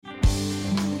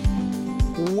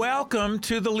Welcome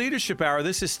to the Leadership Hour.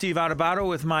 This is Steve Adubato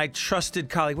with my trusted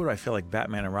colleague. What do I feel like,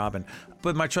 Batman and Robin?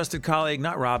 But my trusted colleague,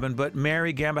 not Robin, but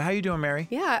Mary Gamba. How you doing, Mary?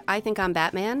 Yeah, I think I'm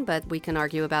Batman, but we can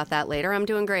argue about that later. I'm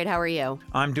doing great. How are you?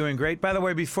 I'm doing great. By the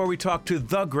way, before we talk to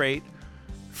the great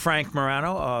Frank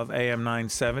Morano of AM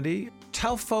 970,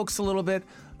 tell folks a little bit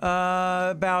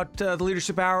about the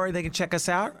Leadership Hour. They can check us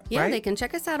out, Yeah, right? They can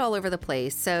check us out all over the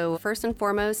place. So first and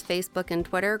foremost, Facebook and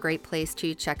Twitter, great place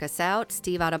to check us out.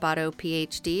 Steve Adubato,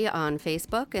 PhD on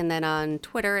Facebook, and then on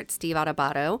Twitter at Steve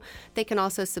Adubato. They can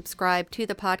also subscribe to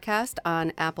the podcast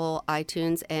on Apple,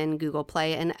 iTunes, and Google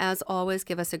Play. And as always,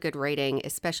 give us a good rating,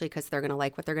 especially because they're going to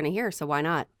like what they're going to hear. So why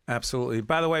not? Absolutely.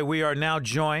 By the way, we are now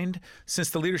joined,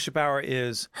 since the Leadership Hour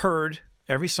is heard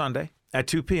every Sunday at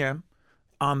 2 p.m.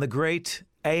 on the great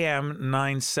AM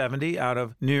 970 out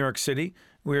of New York City.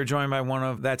 We are joined by one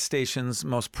of that station's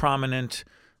most prominent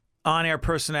on-air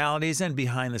personalities and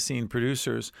behind-the-scene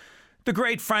producers, the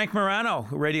great Frank Morano,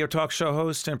 radio talk show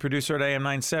host and producer at AM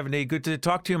 970. Good to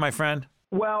talk to you, my friend.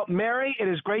 Well, Mary, it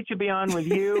is great to be on with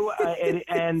you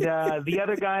and the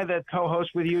other guy that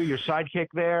co-hosts with you, your sidekick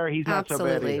there, he's not so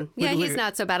bad either. Yeah, he's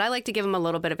not so bad. I like to give him a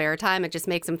little bit of airtime. It just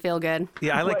makes him feel good.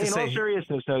 Yeah, I like to say... In all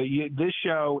seriousness, though, this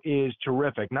show is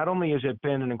terrific. Not only has it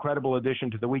been an incredible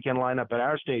addition to the weekend lineup at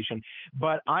our station,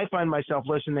 but I find myself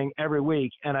listening every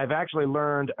week, and I've actually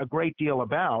learned a great deal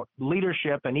about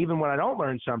leadership, and even when I don't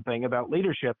learn something about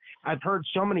leadership, I've heard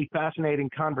so many fascinating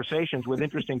conversations with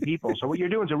interesting people. So what you're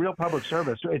doing is a real public service.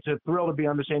 It's a thrill to be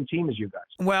on the same team as you guys.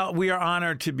 Well, we are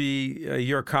honored to be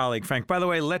your colleague, Frank. By the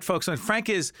way, let folks know, Frank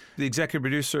is the executive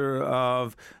producer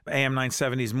of AM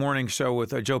 970's morning show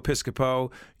with Joe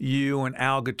Piscopo, you and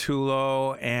Al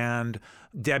Gattullo, and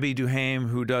Debbie Duhame,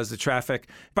 who does the traffic.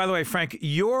 By the way, Frank,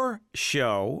 your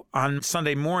show on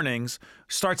Sunday mornings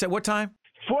starts at what time?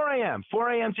 4 a.m.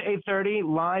 to 8:30,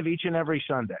 live each and every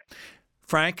Sunday.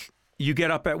 Frank, you get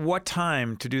up at what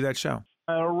time to do that show?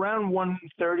 Around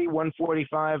 1:30,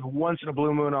 1:45. Once in a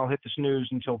blue moon, I'll hit the snooze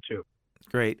until 2.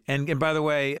 Great. And by the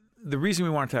way, the reason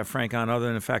we wanted to have Frank on, other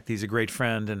than the fact he's a great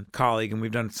friend and colleague, and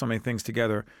we've done so many things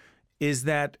together, is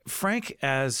that Frank,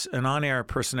 as an on-air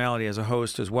personality, as a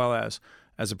host, as well as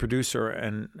a producer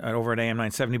and over at AM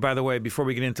 970. By the way, before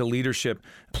we get into leadership,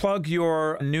 plug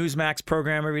your Newsmax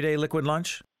program every day, Liquid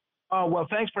Lunch. Oh, well,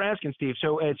 thanks for asking, Steve.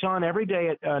 So it's on every day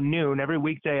at noon, every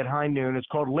weekday at high noon. It's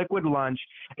called Liquid Lunch.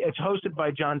 It's hosted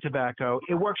by John Tobacco.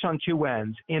 It works on two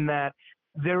ends in that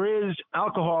there is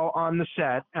alcohol on the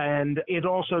set, and it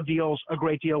also deals a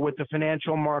great deal with the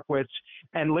financial markets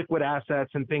and liquid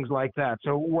assets and things like that.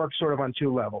 So it works sort of on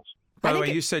two levels. By the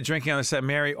way, you said drinking on the set,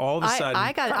 Mary, all of a sudden.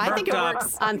 I think it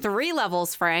works on 3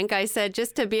 levels, Frank. I said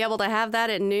just to be able to have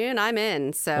that at noon, I'm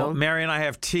in. So well, Mary and I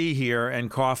have tea here and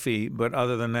coffee, but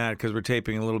other than that, because we're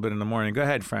taping a little bit in the morning. Go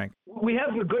ahead, Frank. We have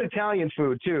some good Italian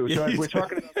food, too. So as we're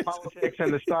talking about politics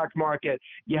and the stock market,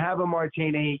 you have a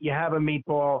martini, you have a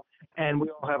meatball, and we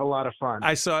all have a lot of fun.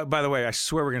 I saw, by the way, I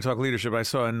swear we're going to talk leadership. I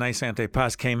saw a nice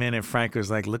antipasto came in, and Frank was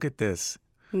like, look at this.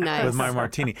 Nice. With my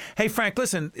martini. Hey, Frank,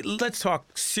 listen, let's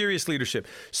talk serious leadership.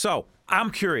 So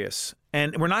I'm curious,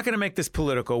 and we're not going to make this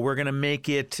political. We're going to make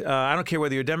it, I don't care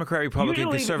whether you're Democrat, Republican,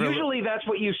 conservative. Usually that's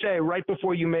what you say right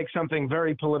before you make something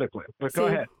very politically. But go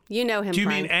ahead. You know him, Do you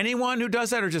Frank. mean anyone who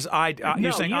does that, or just I?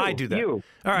 You're saying I do that? You.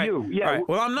 All right. You. Yeah. All right.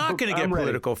 Well, I'm not going to get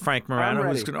political, Frank Morano,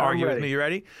 who's going to argue with me. You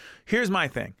ready? Here's my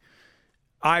thing.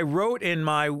 I wrote in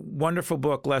my wonderful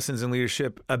book, Lessons in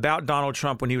Leadership, about Donald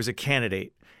Trump when he was a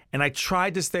candidate. And I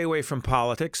tried to stay away from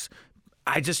politics.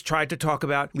 I just tried to talk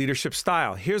about leadership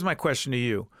style. Here's my question to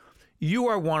you. You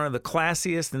are one of the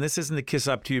classiest, and this isn't a kiss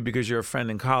up to you because you're a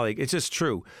friend and colleague. It's just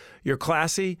true. You're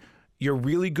classy. You're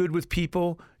really good with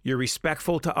people. You're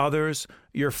respectful to others.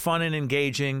 You're fun and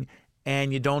engaging,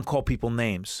 and you don't call people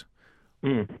names.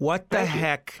 What the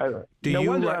heck do you...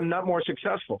 No wonder I'm not more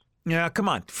successful. Yeah, come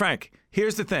on. Frank,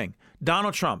 here's the thing.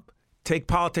 Donald Trump, take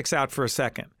politics out for a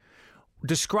second.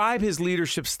 Describe his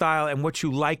leadership style and what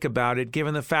you like about it,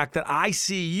 given the fact that I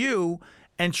see you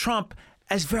and Trump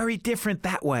as very different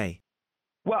that way.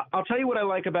 Well, I'll tell you what I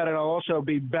like about it. I'll also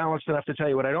be balanced enough to tell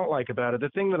you what I don't like about it. The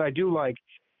thing that I do like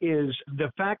is the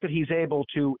fact that he's able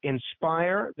to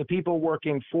inspire the people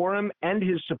working for him and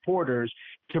his supporters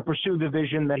to pursue the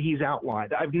vision that he's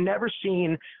outlined. I've never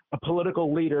seen a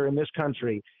political leader in this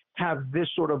country have this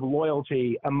sort of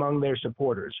loyalty among their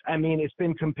supporters. I mean, it's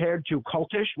been compared to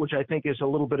cultish, which I think is a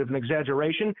little bit of an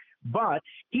exaggeration, but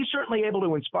he's certainly able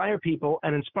to inspire people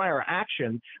and inspire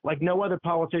action like no other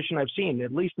politician I've seen,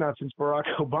 at least not since Barack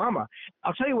Obama.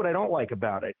 I'll tell you what I don't like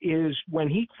about it is when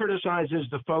he criticizes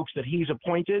the folks that he's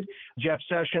appointed, Jeff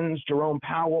Sessions, Jerome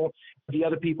Powell, the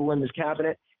other people in his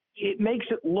cabinet, it makes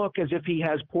it look as if he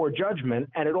has poor judgment,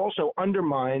 and it also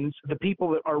undermines the people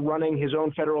that are running his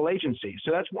own federal agency.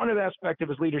 So that's one aspect of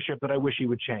his leadership that I wish he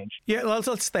would change. Yeah,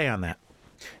 let's stay on that,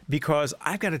 because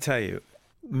I've got to tell you,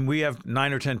 we have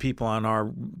 9 or 10 people on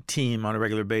our team on a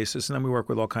regular basis, and then we work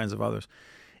with all kinds of others.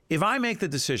 If I make the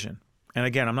decision, and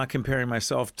again, I'm not comparing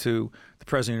myself to the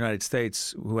President of the United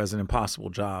States, who has an impossible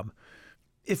job.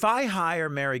 If I hire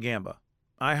Mary Gamba,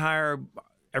 I hire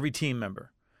every team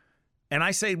member, and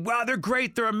I say, wow, they're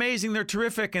great, they're amazing, they're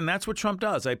terrific, and that's what Trump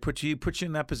does. I put you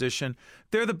in that position.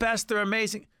 They're the best, they're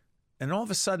amazing. And all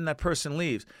of a sudden, that person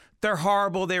leaves. They're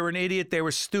horrible, they were an idiot, they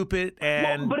were stupid,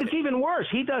 and... Well, but it's even worse.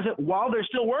 He does it while they're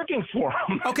still working for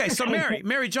him. Okay, so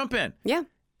Mary, jump in. Yeah.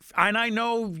 And I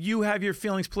know you have your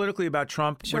feelings politically about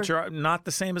Trump, Sure. which are not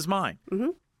the same as mine. Mm-hmm.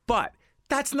 But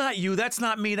that's not you, that's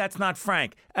not me, that's not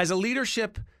Frank. As a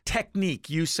leadership technique,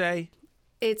 you say...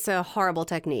 It's a horrible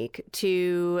technique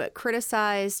to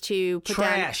criticize, to put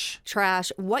down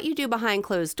trash. What you do behind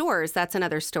closed doors, that's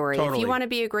another story. Totally. If you want to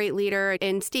be a great leader,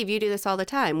 and Steve, you do this all the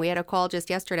time. We had a call just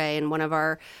yesterday, and one of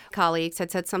our colleagues had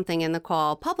said something in the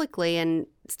call publicly, and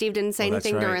Steve didn't say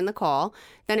anything during the call.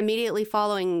 Then immediately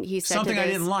following, he said something I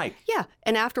didn't like. Yeah.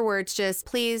 And afterwards, just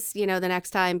please, the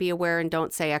next time be aware and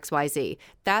don't say XYZ.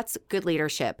 That's good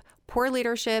leadership. Poor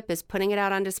leadership is putting it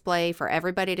out on display for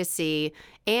everybody to see.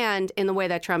 And in the way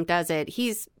that Trump does it,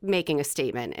 he's making a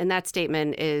statement. And that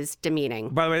statement is demeaning.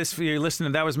 By the way, you're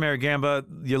listening. That was Mary Gamba.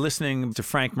 You're listening to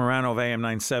Frank Morano of AM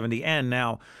 970 and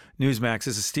now Newsmax.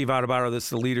 This is Steve Adubato. This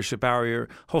is the Leadership Hour. You're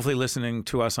hopefully listening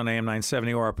to us on AM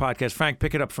 970 or our podcast. Frank,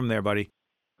 pick it up from there, buddy.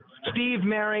 Steve,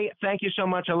 Mary, thank you so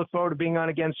much. I look forward to being on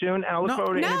again soon. And I look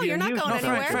forward to interviewing you. No, you're not going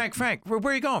anywhere. Frank, where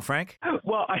are you going, Frank?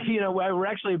 Well, we're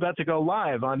actually about to go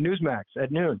live on Newsmax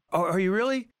at noon. Oh, are you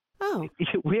really? Oh.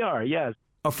 We are, yes.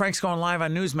 Oh, Frank's going live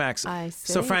on Newsmax. I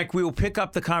see. So, Frank, we will pick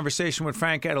up the conversation with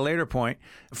Frank at a later point.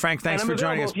 Frank, thanks for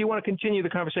joining us. If you want to continue the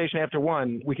conversation after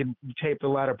 1, we can tape the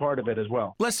latter part of it as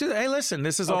well. Let's do that. Hey, listen,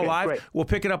 this is all live. Great. We'll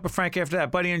pick it up with Frank after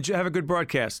that. Buddy, and have a good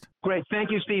broadcast. Great. Thank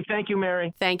you, Steve. Thank you,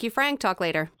 Mary. Thank you, Frank. Talk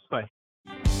later. Bye.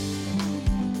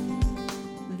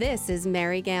 This is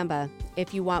Mary Gamba.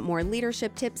 If you want more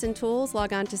leadership tips and tools,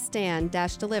 log on to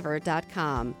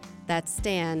stand-deliver.com. That's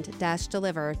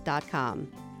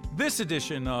stand-deliver.com. This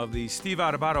edition of the Steve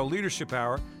Adubato Leadership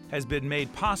Hour has been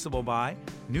made possible by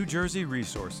New Jersey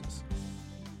Resources.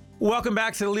 Welcome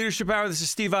back to the Leadership Hour. This is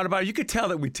Steve Adubato. You could tell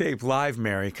that we tape live,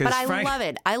 Mary. But I love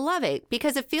it. I love it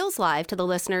because it feels live to the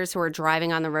listeners who are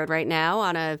driving on the road right now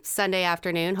on a Sunday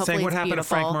afternoon. Hopefully saying what it's happened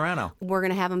beautiful. to Frank Morano. We're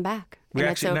going to have him back. We and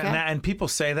actually, it's okay. and people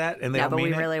say that, and they don't mean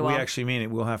we it. Really will. We actually mean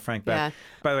it. We'll have Frank back. Yeah.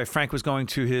 By the way, Frank was going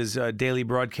to his daily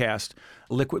broadcast,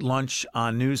 Liquid Lunch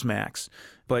on Newsmax.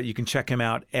 But you can check him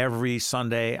out every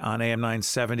Sunday on AM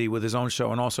 970 with his own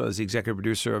show, and also as the executive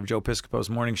producer of Joe Piscopo's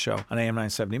morning show on AM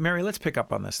 970. Mary, let's pick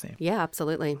up on this theme. Yeah,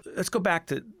 absolutely. Let's go back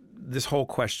to this whole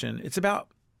question. It's about,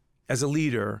 as a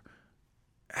leader,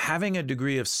 having a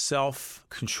degree of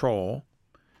self-control.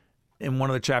 In one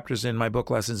of the chapters in my book,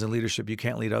 Lessons in Leadership, you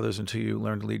can't lead others until you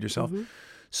learn to lead yourself. Mm-hmm.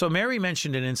 So Mary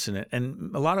mentioned an incident,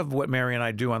 and a lot of what Mary and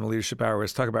I do on the Leadership Hour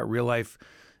is talk about real-life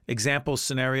examples,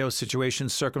 scenarios,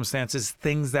 situations, circumstances,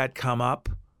 things that come up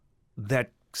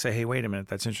that say, hey, wait a minute,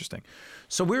 that's interesting.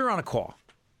 So we were on a call,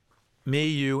 me,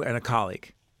 you, and a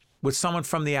colleague, with someone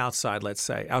from the outside, let's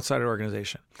say, outside our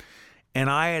organization. And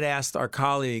I had asked our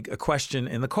colleague a question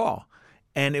in the call,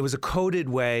 and it was a coded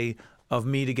way of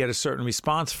me to get a certain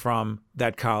response from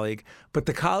that colleague. But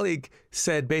the colleague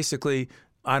said basically,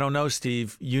 I don't know,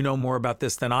 Steve, you know more about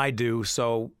this than I do,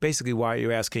 so basically why are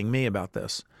you asking me about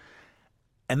this?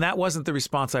 And that wasn't the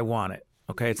response I wanted,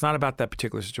 okay? It's not about that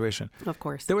particular situation. Of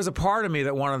course. There was a part of me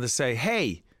that wanted to say,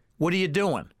 hey, what are you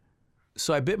doing?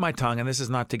 So I bit my tongue, and this is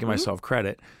not to give myself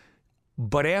credit,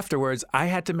 but afterwards I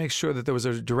had to make sure that there was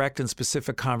a direct and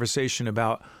specific conversation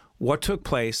about what took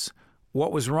place,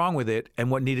 what was wrong with it, and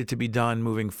what needed to be done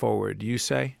moving forward. You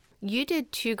say? You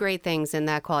did two great things in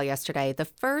that call yesterday. The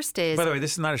first is... By the way,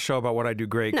 this is not a show about what I do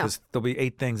great, because there'll be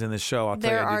 8 things in this show I'll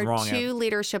tell you I did wrong at. There are 2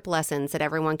 leadership lessons that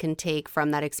everyone can take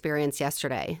from that experience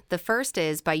yesterday. The first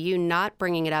is by you not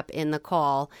bringing it up in the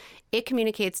call, it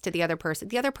communicates to the other person.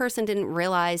 The other person didn't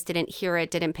realize, didn't hear it,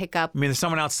 didn't pick up. I mean, there's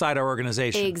someone outside our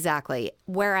organization. Exactly.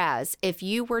 Whereas if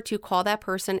you were to call that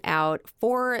person out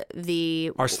for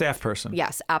our staff person.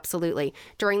 Yes, absolutely.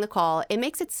 During the call, it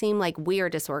makes it seem like we are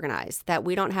disorganized, that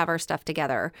we don't have our stuff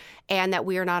together and that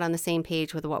we are not on the same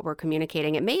page with what we're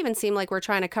communicating. It may even seem like we're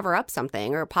trying to cover up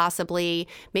something, or possibly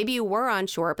maybe you were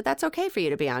unsure, but that's okay for you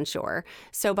to be unsure.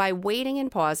 So by waiting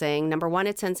and pausing, number one,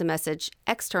 it sends a message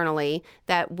externally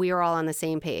that we are all on the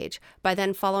same page. By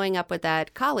then following up with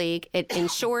that colleague, it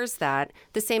ensures that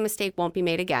the same mistake won't be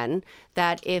made again,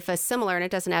 that if a similar, and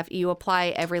it doesn't have, you apply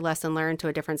every lesson learned to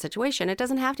a different situation, it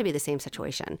doesn't have to be the same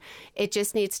situation. It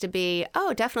just needs to be,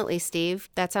 oh, definitely, Steve,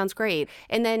 that sounds great.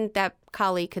 And then that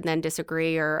colleague can then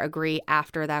disagree or agree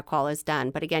after that call is done.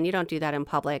 But again, you don't do that in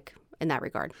public in that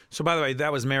regard. So by the way,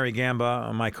 that was Mary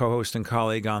Gamba, my co-host and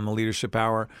colleague on the Leadership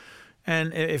Hour.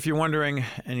 And if you're wondering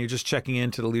and you're just checking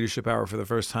into the Leadership Hour for the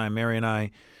first time, Mary and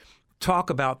I talk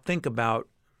about, think about,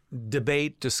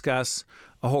 debate, discuss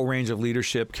a whole range of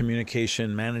leadership,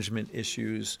 communication, management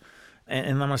issues.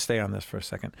 And I'm going to stay on this for a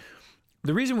second.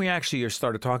 The reason we actually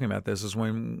started talking about this is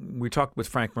when we talked with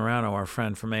Frank Morano, our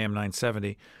friend from AM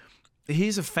 970.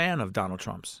 He's a fan of Donald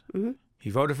Trump's. Mm-hmm. He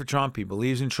voted for Trump. He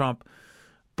believes in Trump.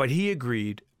 But he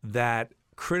agreed that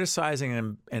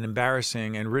criticizing and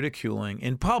embarrassing and ridiculing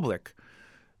in public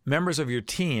members of your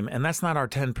team, and that's not our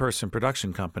 10-person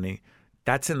production company,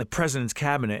 that's in the president's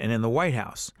cabinet and in the White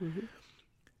House. Mm-hmm.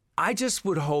 I just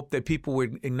would hope that people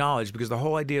would acknowledge, because the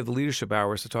whole idea of the Leadership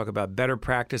Hour is to talk about better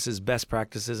practices, best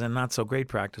practices, and not so great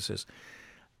practices.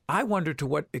 I wonder to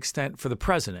what extent for the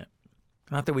president,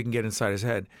 not that we can get inside his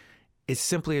head, it's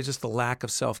simply just a lack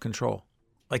of self-control.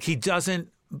 Like he doesn't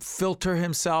filter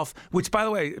himself, which, by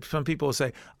the way, some people will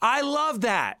say, I love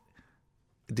that.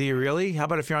 Do you really? How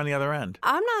about if you're on the other end?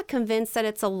 I'm not convinced that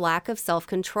it's a lack of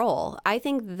self-control. I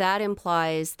think that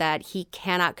implies that he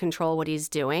cannot control what he's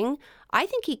doing. I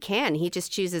think he can. He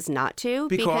just chooses not to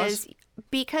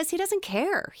because he doesn't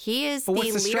care. He is but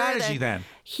what's the strategy then?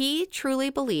 He truly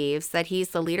believes that he's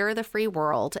the leader of the free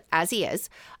world, as he is,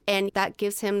 and that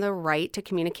gives him the right to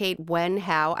communicate when,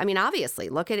 how. I mean, obviously,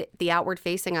 look at it, the outward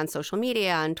facing on social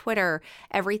media, on Twitter.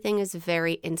 Everything is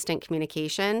very instant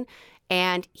communication.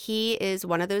 And he is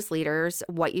one of those leaders.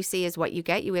 What you see is what you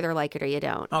get. You either like it or you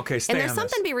don't. Okay, stay on this. And there's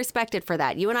something to be respected for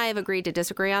that. You and I have agreed to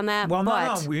disagree on that. Well,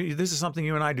 no. This is something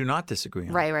you and I do not disagree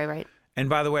on. Right. And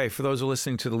by the way, for those who are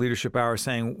listening to the Leadership Hour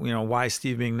saying, why is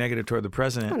Steve being negative toward the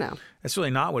president? Oh, no. That's really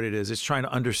not what it is. It's trying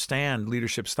to understand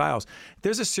leadership styles.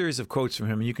 There's a series of quotes from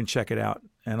him, and you can check it out.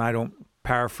 And I don't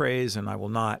paraphrase, and I will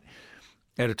not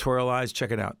editorialize.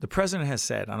 Check it out. The president has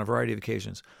said on a variety of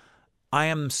occasions, I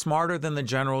am smarter than the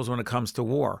generals when it comes to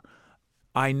war.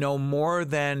 I know more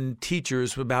than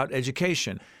teachers about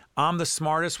education. I'm the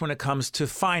smartest when it comes to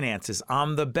finances.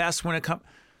 I'm the best when it comes.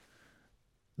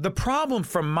 The problem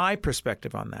from my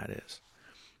perspective on that is,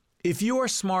 if you are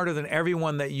smarter than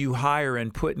everyone that you hire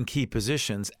and put in key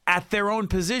positions at their own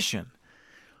position,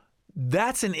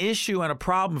 that's an issue and a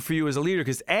problem for you as a leader,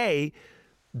 because A,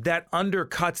 that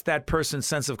undercuts that person's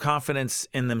sense of confidence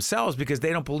in themselves because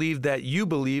they don't believe that you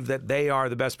believe that they are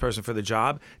the best person for the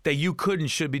job, that you could and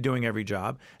should be doing every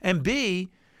job. And B,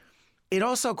 it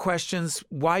also questions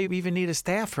why you even need a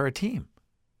staff for a team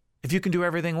if you can do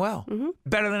everything well,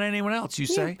 better than anyone else, you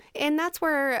say. And that's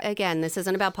where, again, this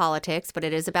isn't about politics, but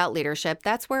it is about leadership.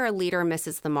 That's where a leader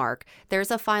misses the mark. There's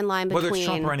a fine line between... Whether it's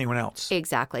Trump or anyone else.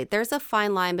 Exactly. There's a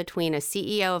fine line between a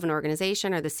CEO of an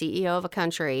organization or the CEO of a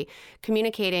country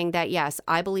communicating that, yes,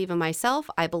 I believe in myself,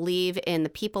 I believe in the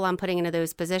people I'm putting into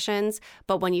those positions,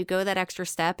 but when you go that extra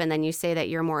step and then you say that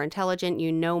you're more intelligent,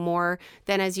 you know more,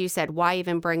 then as you said, why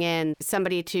even bring in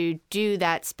somebody to do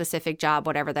that specific job,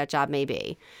 whatever that job may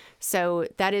be? So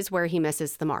that is where he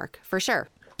misses the mark, for sure.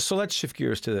 So let's shift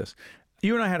gears to this.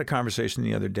 You and I had a conversation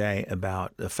the other day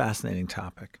about a fascinating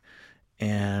topic.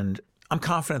 And I'm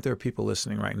confident there are people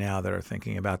listening right now that are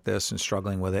thinking about this and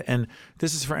struggling with it. And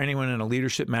this is for anyone in a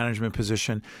leadership management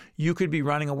position. You could be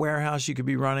running a warehouse. You could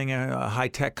be running a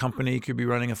high-tech company. You could be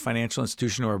running a financial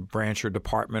institution or a branch or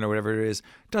department or whatever it is.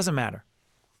 Doesn't matter.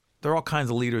 There are all kinds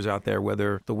of leaders out there,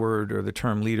 whether the word or the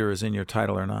term leader is in your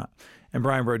title or not. And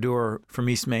Brian Brodeur from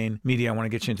East Main Media, I want to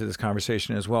get you into this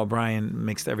conversation as well. Brian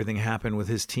makes everything happen with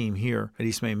his team here at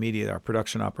East Main Media, our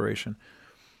production operation.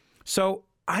 So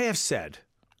I have said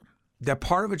that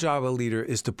part of a job of a leader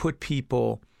is to put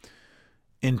people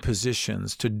in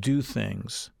positions to do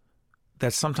things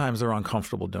that sometimes they're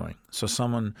uncomfortable doing. So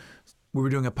we were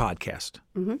doing a podcast,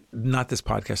 not this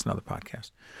podcast, another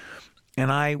podcast. And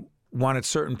I wanted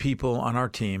certain people on our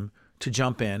team to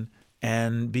jump in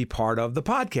and be part of the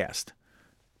podcast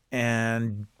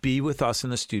and be with us in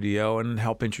the studio and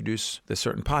help introduce the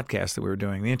certain podcast that we were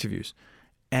doing, the interviews.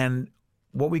 And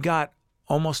what we got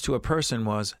almost to a person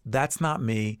was, that's not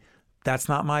me. That's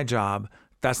not my job.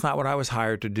 That's not what I was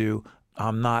hired to do.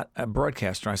 I'm not a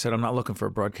broadcaster. I said, I'm not looking for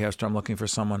a broadcaster. I'm looking for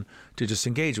someone to just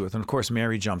engage with. And of course,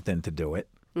 Mary jumped in to do it,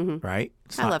 right?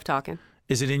 I love talking.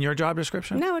 Is it in your job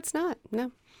description? No, it's not.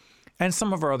 No. And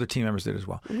some of our other team members did as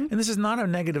well. And this is not a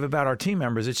negative about our team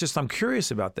members. It's just I'm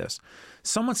curious about this.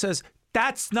 Someone says,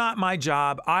 that's not my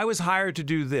job. I was hired to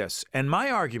do this. And my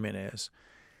argument is,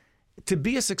 to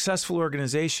be a successful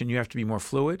organization, you have to be more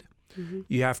fluid.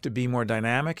 You have to be more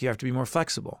dynamic. You have to be more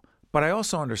flexible. But I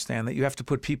also understand that you have to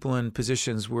put people in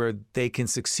positions where they can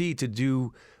succeed to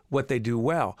do what they do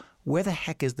well. Where the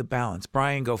heck is the balance?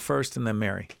 Brian, go first and then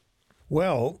Mary.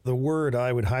 Well, the word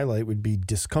I would highlight would be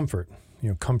discomfort.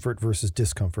 Comfort versus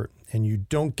discomfort. And you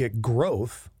don't get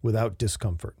growth without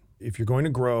discomfort. If you're going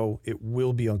to grow, it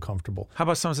will be uncomfortable. How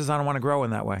about someone says, I don't want to grow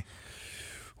in that way?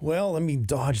 Well, let me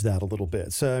dodge that a little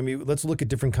bit. So, let's look at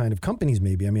different kind of companies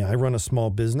maybe. I run a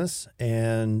small business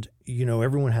and,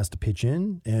 everyone has to pitch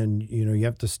in and, you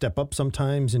have to step up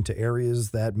sometimes into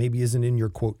areas that maybe isn't in your,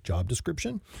 quote, job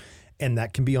description. And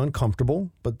that can be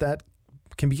uncomfortable, but that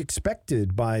can be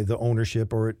expected by the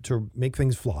ownership or to make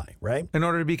things fly, right? In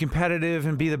order to be competitive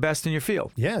and be the best in your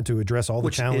field. Yeah, to address all the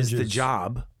challenges. Which is the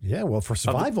job. Yeah, well, for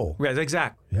survival. Right,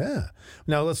 exactly. Yeah.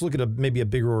 Now, let's look at maybe a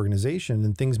bigger organization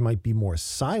and things might be more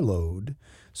siloed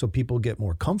so people get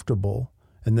more comfortable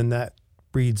and then that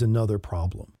breeds another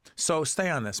problem. So stay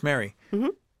on this, Mary.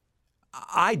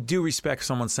 I do respect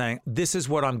someone saying, this is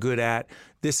what I'm good at.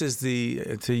 This is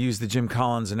to use the Jim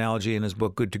Collins analogy in his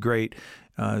book, Good to Great,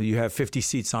 you have 50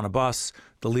 seats on a bus.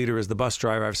 The leader is the bus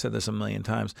driver. I've said this a million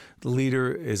times. The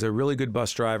leader is a really good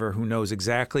bus driver who knows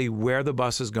exactly where the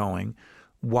bus is going,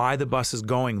 why the bus is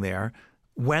going there,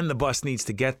 when the bus needs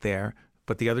to get there.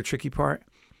 But the other tricky part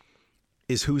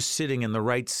is who's sitting in the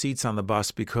right seats on the bus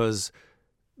because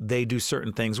they do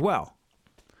certain things well.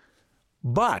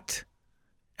 But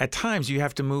at times you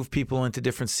have to move people into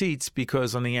different seats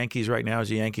because on the Yankees right now,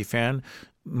 as a Yankee fan,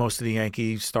 most of the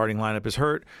Yankee starting lineup is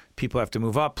hurt. People have to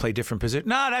move up, play different positions.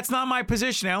 No, that's not my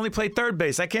position. I only play third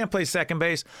base. I can't play second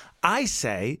base. I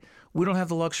say we don't have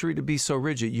the luxury to be so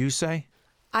rigid. You say?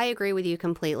 I agree with you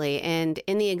completely. And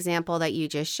in the example that you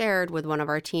just shared with one of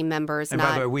our team members. And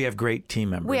by the way, we have great team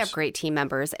members. We have great team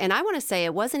members. And I want to say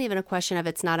it wasn't even a question of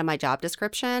it's not in my job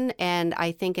description. And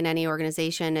I think in any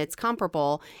organization, it's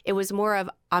comparable. It was more of,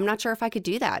 I'm not sure if I could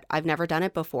do that. I've never done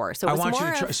it before. So it was I want you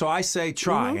to try. So I say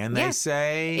try. And they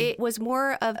say? It was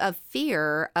more of a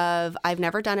fear of I've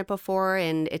never done it before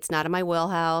and it's not in my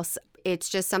wheelhouse. It's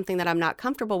just something that I'm not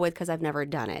comfortable with because I've never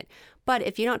done it. But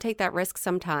if you don't take that risk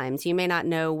sometimes, you may not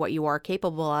know what you are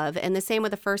capable of. And the same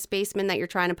with the first baseman that you're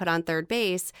trying to put on third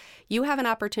base. You have an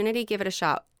opportunity, give it a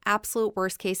shot. Absolute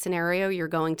worst case scenario, you're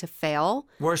going to fail.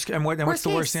 What's the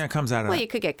worst thing that comes out of that? Well, you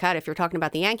could get cut if you're talking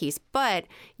about the Yankees, but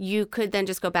you could then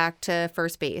just go back to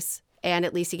first base and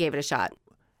at least you gave it a shot.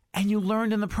 And you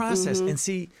learned in the process. And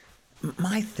see,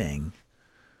 my thing,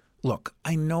 look,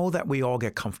 I know that we all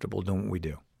get comfortable doing what we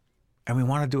do. And we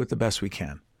want to do it the best we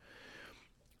can.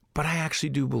 But I actually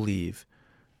do believe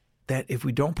that if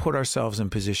we don't put ourselves in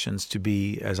positions to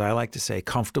be, as I like to say,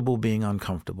 comfortable being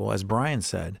uncomfortable, as Brian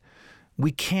said,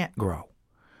 we can't grow.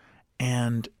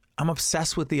 And I'm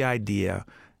obsessed with the idea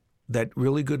that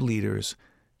really good leaders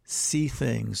see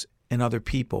things in other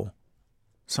people,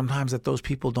 sometimes that those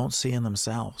people don't see in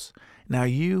themselves. Now,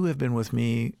 you have been with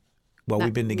me,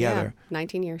 we've been together.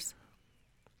 19 years.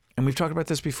 And we've talked about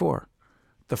this before.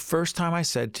 The first time I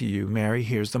said to you, Mary,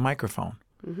 here's the microphone.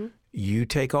 You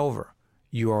take over.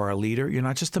 You are a leader. You're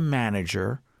not just a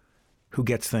manager who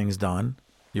gets things done.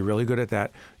 You're really good at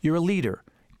that. You're a leader.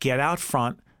 Get out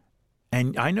front.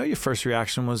 And I know your first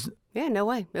reaction was... Yeah, no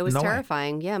way. It was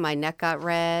terrifying. Yeah, my neck got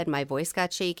red. My voice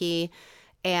got shaky.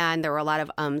 And there were a lot of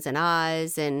ums and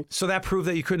ahs. And so that proved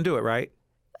that you couldn't do it, right?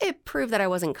 It proved that I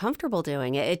wasn't comfortable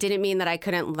doing it. It didn't mean that I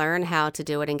couldn't learn how to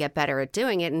do it and get better at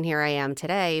doing it, and here I am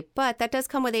today. But that does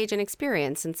come with age and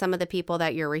experience, and some of the people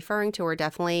that you're referring to are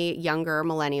definitely younger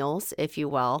millennials, if you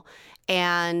will.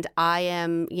 And I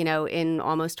am, in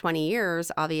almost 20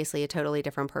 years, obviously a totally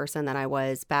different person than I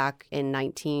was back in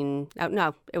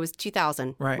it was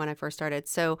 2000 when I first started.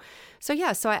 So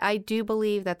I do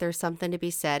believe that there's something to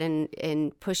be said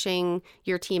in pushing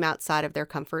your team outside of their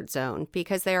comfort zone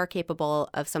because they are capable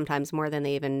of sometimes more than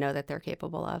they even know that they're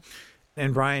capable of.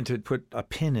 And Brian, to put a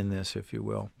pin in this, if you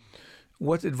will,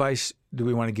 what advice do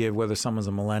we want to give, whether someone's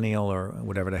a millennial or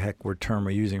whatever the heck term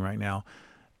we're using right now?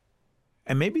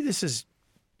 And maybe this is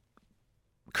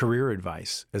career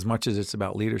advice as much as it's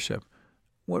about leadership.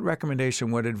 What recommendation,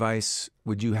 what advice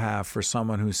would you have for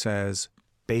someone who says,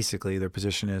 basically their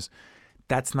position is,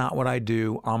 that's not what I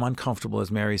do. I'm uncomfortable,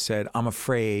 as Mary said. I'm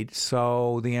afraid.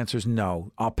 So the answer is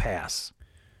no. I'll pass.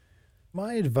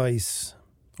 My advice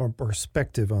or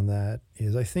perspective on that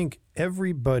is I think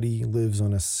everybody lives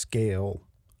on a scale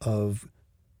of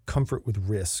comfort with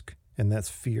risk, and that's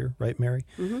fear, right, Mary?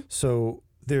 Mm-hmm. So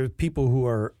there are people who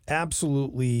are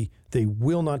absolutely, they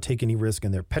will not take any risk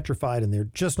and they're petrified and they're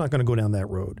just not going to go down that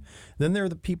road. Then there are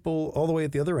the people all the way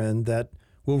at the other end that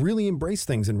will really embrace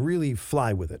things and really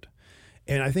fly with it.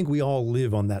 And I think we all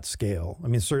live on that scale. I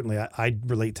mean, certainly I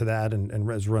relate to that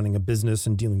and as running a business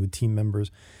and dealing with team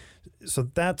members. So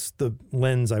that's the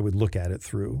lens I would look at it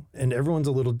through. And everyone's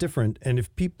a little different. And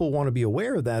if people want to be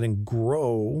aware of that and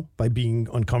grow by being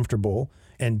uncomfortable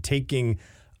and taking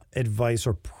advice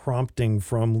or prompting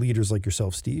from leaders like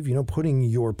yourself, Steve, you know, putting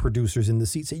your producers in the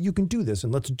seat, say, you can do this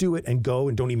and let's do it and go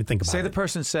and don't even think about it. Say the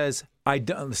person says, I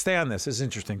don't, stay on this. This is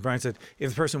interesting. Brian said,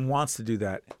 if the person wants to do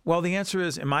that, well, the answer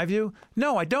is, in my view,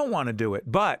 no, I don't want to do it.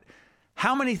 But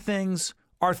how many things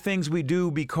are things we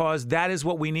do because that is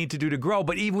what we need to do to grow,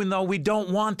 but even though we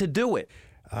don't want to do it?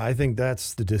 I think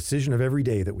that's the decision of every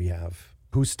day that we have.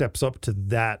 Who steps up to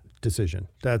that decision?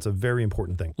 That's a very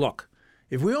important thing. Look,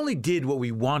 if we only did what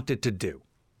we wanted to do,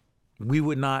 we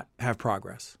would not have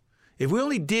progress. If we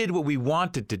only did what we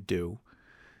wanted to do,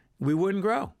 we wouldn't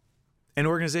grow and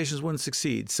organizations wouldn't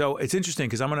succeed. So it's interesting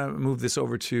because I'm going to move this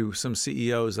over to some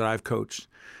CEOs that I've coached.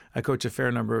 I coach a fair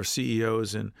number of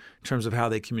CEOs in terms of how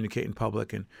they communicate in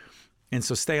public. And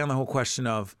so stay on the whole question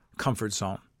of comfort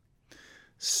zone.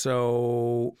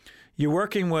 So you're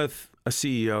working with a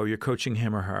CEO, you're coaching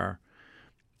him or her,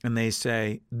 and they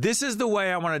say, this is the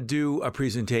way I want to do a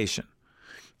presentation.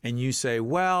 And you say,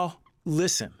 well,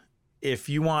 listen, if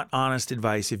you want honest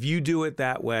advice, if you do it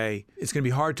that way, it's going to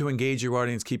be hard to engage your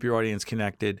audience, keep your audience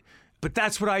connected. But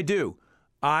that's what I do.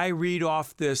 I read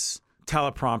off this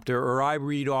teleprompter, or I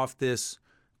read off this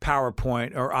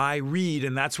PowerPoint, or I read,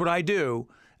 and that's what I do,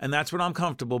 and that's what I'm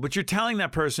comfortable. But you're telling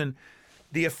that person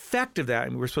the effect of that,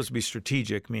 and we're supposed to be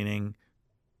strategic, meaning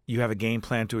you have a game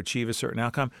plan to achieve a certain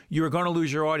outcome. You're going to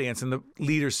lose your audience, and the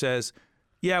leader says,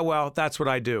 yeah, well, that's what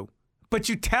I do. But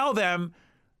you tell them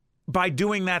by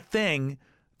doing that thing,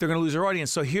 they're going to lose their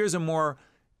audience. So here's a more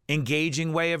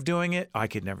engaging way of doing it. I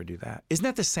could never do that. Isn't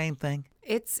that the same thing?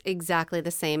 It's exactly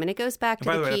the same. And it goes back to the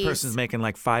keys. By the way, that person's making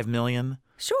like $5 million.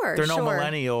 Sure, They're no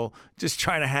millennial just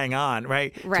trying to hang on,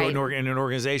 right? Right. In an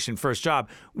organization, first job.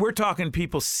 We're talking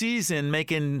people seasoned,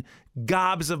 making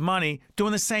gobs of money,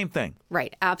 doing the same thing.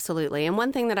 Right, absolutely. And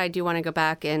one thing that I do want to go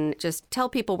back and just tell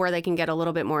people where they can get a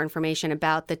little bit more information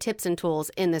about the tips and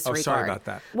tools in this regard. Sorry about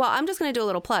that. Well, I'm just going to do a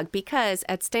little plug because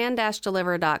at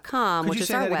stand-deliver.com, which is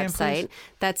our website,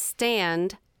 that's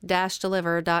stand-deliver.com.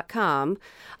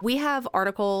 We have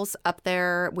articles up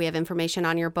there. We have information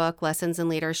on your book, Lessons in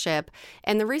Leadership.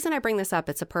 And the reason I bring this up,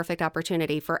 it's a perfect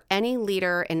opportunity for any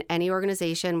leader in any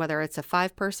organization, whether it's a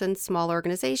 5-person small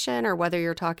organization or whether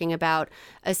you're talking about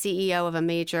a CEO of a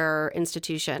major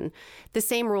institution. The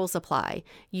same rules apply.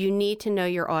 You need to know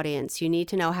your audience. You need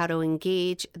to know how to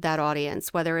engage that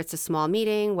audience, whether it's a small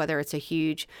meeting, whether it's a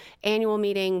huge annual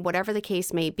meeting, whatever the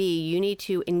case may be, you need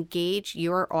to engage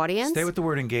your audience. Stay with the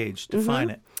word engage.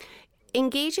 Define it.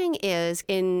 Engaging is,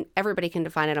 everybody can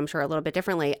define it, I'm sure, a little bit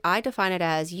differently. I define it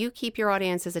as you keep your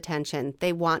audience's attention.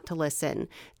 They want to listen.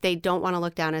 They don't want to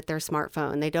look down at their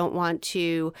smartphone. They don't want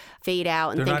to fade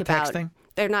out and think about. Texting?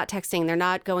 They're not texting. They're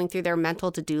not going through their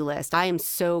mental to-do list. I am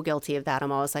so guilty of that.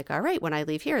 I'm always like, all right, when I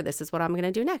leave here, this is what I'm going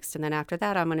to do next. And then after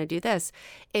that, I'm going to do this.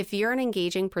 If you're an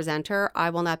engaging presenter, I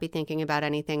will not be thinking about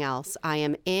anything else.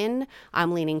 I'm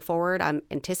leaning forward. I'm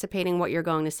anticipating what you're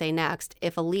going to say next.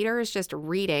 If a leader is just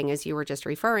reading, as you were just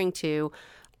referring to,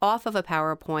 off of a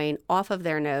PowerPoint, off of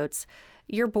their notes,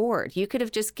 you're bored. You could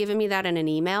have just given me that in an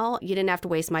email. You didn't have to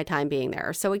waste my time being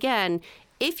there. So again,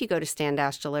 if you go to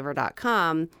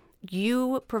stand-deliver.com, Steve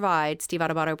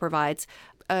Adubato provides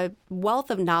a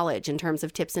wealth of knowledge in terms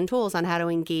of tips and tools on how to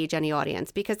engage any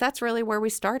audience, because that's really where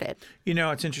we started. You know,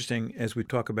 it's interesting as we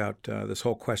talk about this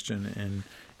whole question,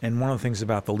 and one of the things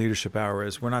about the Leadership Hour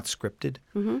is we're not scripted.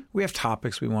 Mm-hmm. We have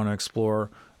topics we want to explore.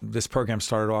 This program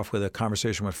started off with a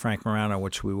conversation with Frank Morano,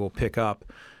 which we will pick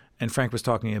up. And Frank was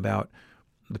talking about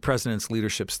the president's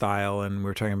leadership style, and we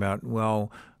were talking about,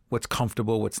 well, what's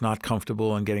comfortable, what's not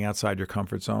comfortable, and getting outside your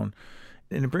comfort zone.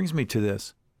 And it brings me to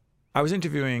this. I was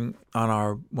interviewing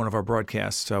on one of our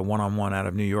broadcasts, one-on-one out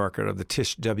of New York, out of the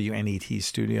Tisch WNET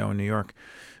studio in New York,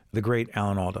 the great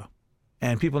Alan Alda.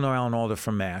 And people know Alan Alda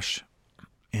from MASH.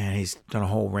 And he's done a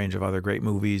whole range of other great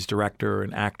movies, director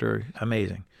and actor,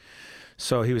 amazing.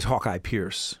 So he was Hawkeye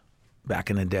Pierce back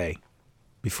in the day,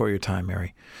 before your time,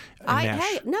 Mary.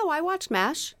 I watched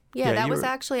MASH. Yeah, that was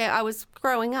actually, I was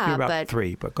growing up. You were about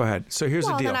 3, but go ahead. So here's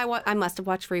the deal. Then I must have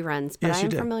watched reruns, but I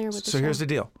am familiar with the show. So here's the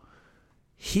deal.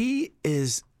 He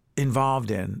is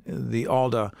involved in the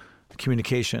ALDA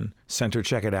Communication Center.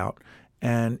 Check it out.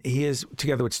 And he is,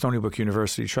 together with Stony Brook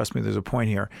University, trust me, there's a point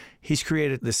here, he's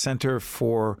created the Center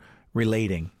for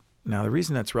Relating. Now, the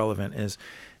reason that's relevant is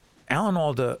Alan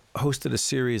Alda hosted a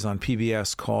series on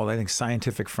PBS called, I think,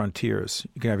 Scientific Frontiers.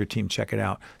 You can have your team check it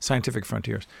out, Scientific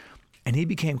Frontiers. And he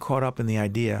became caught up in the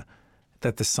idea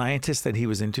that the scientists that he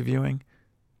was interviewing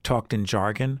talked in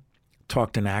jargon,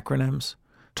 talked in acronyms,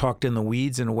 talked in the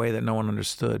weeds in a way that no one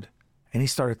understood. And he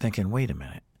started thinking, wait a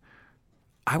minute.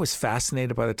 I was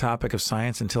fascinated by the topic of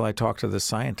science until I talked to the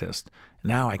scientist.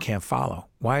 Now I can't follow.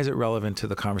 Why is it relevant to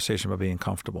the conversation about being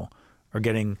comfortable or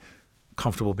getting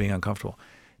comfortable being uncomfortable?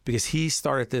 Because he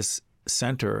started this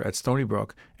center at Stony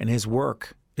Brook, and his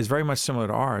work is very much similar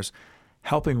to ours,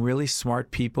 helping really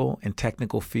smart people in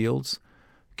technical fields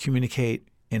communicate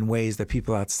in ways that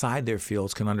people outside their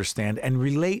fields can understand and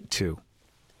relate to.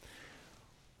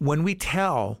 When we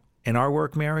tell in our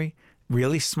work, Mary,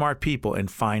 really smart people in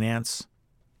finance,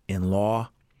 in law,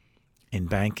 in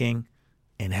banking,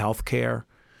 in healthcare,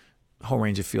 a whole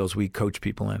range of fields we coach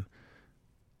people in,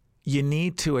 you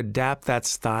need to adapt that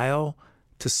style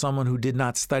to someone who did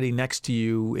not study next to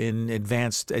you in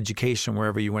advanced education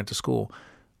wherever you went to school.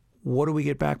 What do we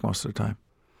get back most of the time?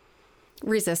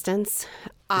 Resistance.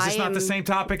 Is this not the same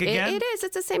topic again? It is.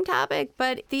 It's the same topic.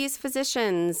 But these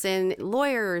physicians and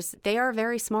lawyers, they are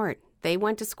very smart. They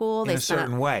went to school. In a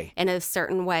certain way. In a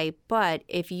certain way. But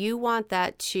if you want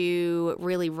that to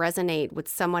really resonate with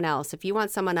someone else, if you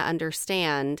want someone to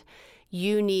understand,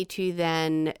 you need to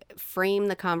then frame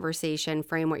the conversation,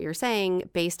 frame what you're saying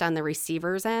based on the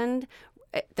receiver's end,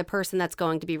 the person that's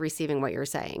going to be receiving what you're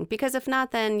saying. Because if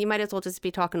not, then you might as well just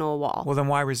be talking to a wall. Well, then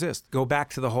why resist? Go back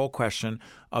to the whole question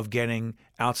of getting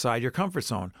outside your comfort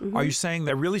zone. Mm-hmm. Are you saying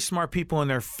that really smart people in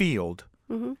their field,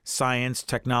 mm-hmm. science,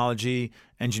 technology,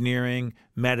 engineering,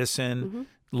 medicine, mm-hmm.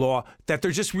 law, that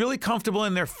they're just really comfortable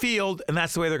in their field and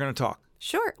that's the way they're going to talk?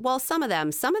 Sure. Well, some of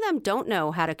them don't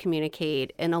know how to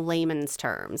communicate in a layman's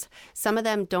terms. Some of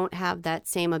them don't have that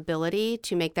same ability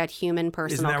to make that human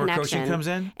personal connection. Isn't that where coaching comes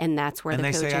in? And that's where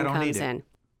the coaching comes in.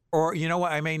 Or, you know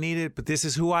what, I may need it, but this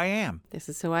is who I am. This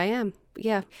is who I am.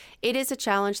 Yeah. It is a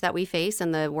challenge that we face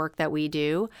in the work that we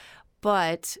do.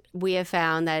 But we have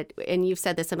found that, and you've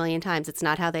said this a million times, it's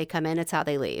not how they come in, it's how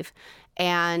they leave.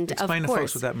 And explain of course, to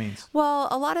folks what that means. Well,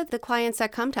 a lot of the clients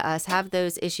that come to us have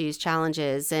those issues,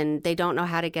 challenges, and they don't know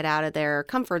how to get out of their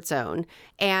comfort zone.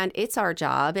 And it's our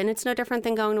job. And it's no different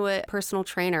than going to a personal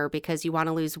trainer because you want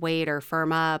to lose weight or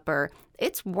firm up, or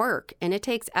it's work and it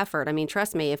takes effort. I mean,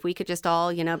 trust me, if we could just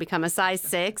all, become a size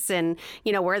 6 and,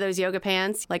 wear those yoga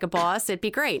pants like a boss, it'd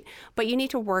be great. But you need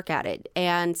to work at it.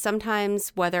 And sometimes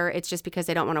whether it's just because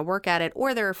they don't want to work at it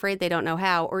or they're afraid they don't know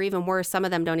how, or even worse, some of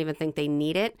them don't even think they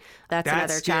need it. That's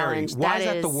another scary. Challenge. Why is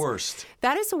that the worst?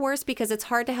 That is the worst because it's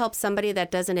hard to help somebody that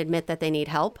doesn't admit that they need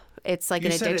help. It's like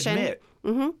an addiction. Admit.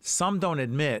 Mm-hmm. Some don't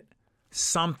admit.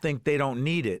 Some think they don't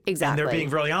need it. Exactly. And they're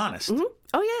being really honest. Mm-hmm.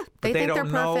 Oh, yeah. They think they're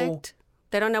perfect.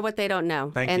 They don't know what they don't know.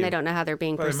 Thank and you. They don't know how they're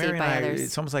being perceived by others.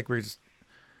 It's almost like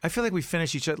I feel like we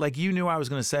finish each other. Like you knew I was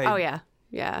going to say. Oh, yeah.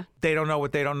 Yeah. They don't know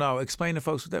what they don't know. Explain to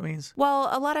folks what that means. Well,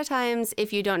 a lot of times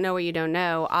if you don't know what you don't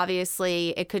know,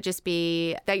 obviously it could just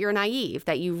be that you're naive,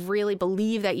 that you really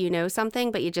believe that you know something,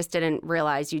 but you just didn't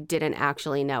realize you didn't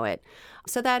actually know it.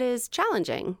 So that is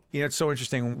challenging. It's so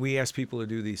interesting. We ask people to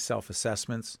do these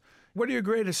self-assessments. What are your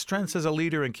greatest strengths as a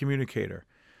leader and communicator?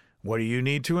 What do you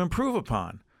need to improve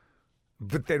upon?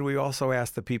 But then we also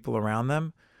ask the people around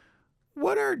them,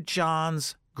 what are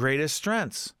John's greatest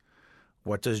strengths?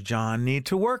 What does John need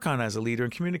to work on as a leader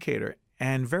and communicator?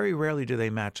 And very rarely do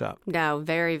they match up. No,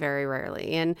 very, very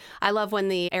rarely. And I love when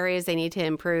the areas they need to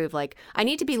improve, like, I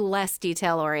need to be less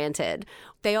detail-oriented.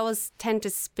 They always tend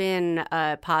to spin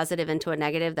a positive into a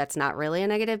negative that's not really a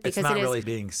negative. Because it's not really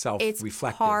being self-reflective.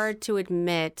 It's hard to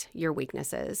admit your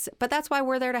weaknesses. But that's why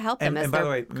we're there to help them as their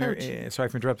coach. And by the way, sorry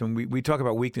for interrupting, we talk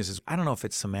about weaknesses. I don't know if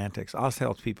it's semantics. I'll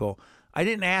tell people, I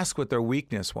didn't ask what their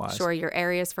weakness was. Sure, your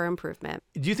areas for improvement.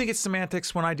 Do you think it's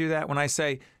semantics when I do that? When I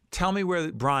say, tell me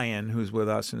where Brian, who's with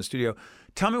us in the studio,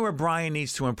 tell me where Brian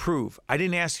needs to improve. I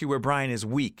didn't ask you where Brian is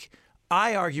weak.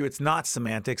 I argue it's not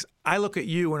semantics. I look at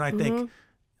you and I think,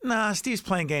 nah, Steve's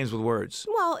playing games with words.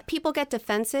 Well, people get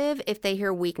defensive if they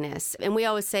hear weakness. And we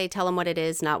always say, tell them what it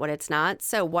is, not what it's not.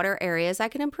 So what are areas I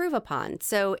can improve upon?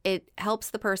 So it helps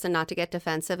the person not to get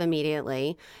defensive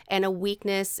immediately. And a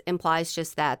weakness implies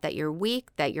just that you're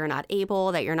weak, that you're not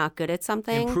able, that you're not good at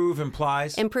something. Improve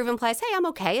implies, hey, I'm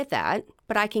okay at that,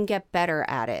 but I can get better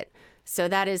at it. So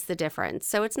that is the difference.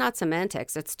 So it's not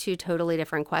semantics. It's two totally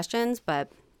different questions,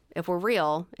 but If we're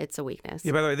real, it's a weakness.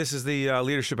 Yeah, by the way, this is the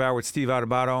Leadership Hour with Steve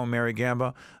Adubato and Mary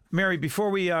Gamba. Mary,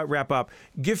 before we wrap up,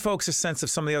 give folks a sense of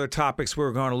some of the other topics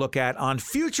we're going to look at on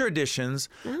future editions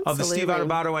of the Steve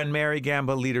Adubato and Mary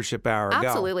Gamba Leadership Hour.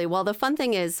 Absolutely. Well, the fun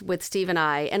thing is with Steve and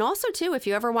I, and also, too, if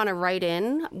you ever want to write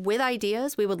in with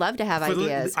ideas, we would love to have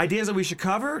ideas. Ideas that we should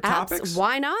cover? Topics?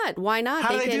 Why not? Why not?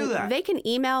 How do they do that? They can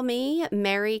email me,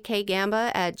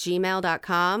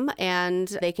 marykgamba@gmail.com, and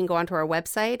they can go onto our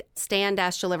website,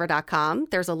 stand-deliver.com.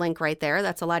 There's a link right there.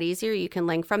 That's a lot easier. You can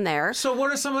link from there. So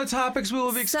what are some of the topics we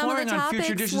will be exploring on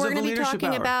future editions of the Leadership Hour? We're going to be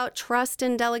talking about trust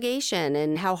and delegation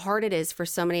and how hard it is for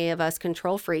so many of us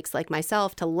control freaks like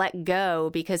myself to let go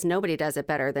because nobody does it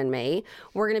better than me.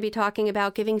 We're going to be talking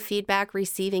about giving feedback,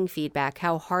 receiving feedback,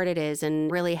 how hard it is,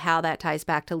 and really how that ties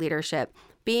back to leadership.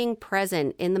 Being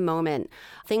present in the moment,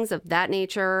 things of that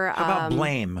nature. How about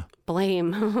blame?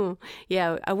 Blame.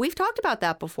 Yeah, we've talked about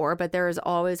that before, but there is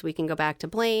always, we can go back to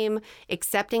blame,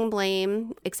 accepting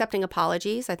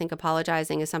apologies. I think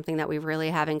apologizing is something that we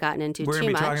really haven't gotten into too much. We're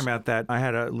going to be talking about that. I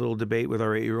had a little debate with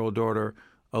our 8-year-old daughter,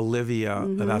 Olivia,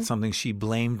 about something she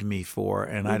blamed me for,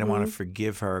 and I didn't want to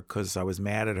forgive her because I was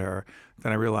mad at her.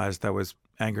 Then I realized I was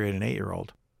angry at an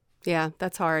 8-year-old. Yeah,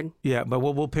 that's hard. Yeah, but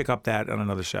we'll pick up that on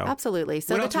another show. Absolutely.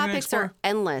 So the topics are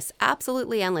endless,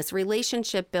 absolutely endless.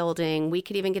 Relationship building. We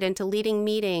could even get into leading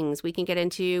meetings. We can get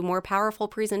into more powerful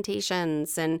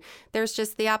presentations. And there's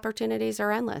just the opportunities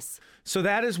are endless. So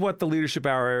that is what the Leadership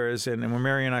Hour is. And when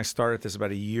Mary and I started this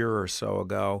about a year or so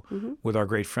ago with our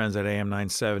great friends at AM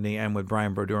 970 and with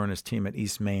Brian Brodeur and his team at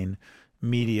East Main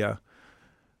Media,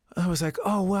 I was like,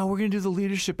 oh, well, we're going to do the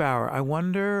Leadership Hour. I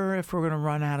wonder if we're going to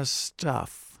run out of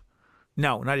stuff.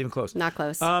 No, not even close. Not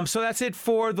close. So that's it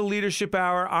for the Leadership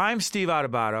Hour. I'm Steve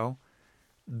Adubato.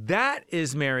 That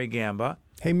is Mary Gamba.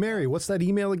 Hey, Mary, what's that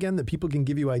email again that people can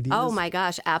give you ideas? Oh, my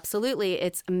gosh, absolutely.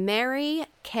 It's Mary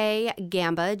K.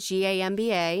 Gamba,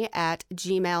 Gamba,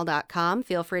 @gmail.com.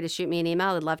 Feel free to shoot me an email.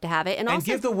 I'd love to have it. And also,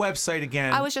 give the website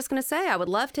again. I was just going to say, I would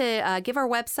love to give our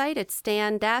website. It's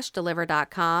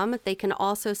stand-deliver.com. They can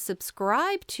also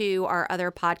subscribe to our other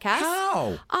podcasts.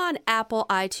 How? On Apple,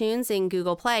 iTunes, and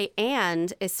Google Play.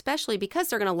 And especially because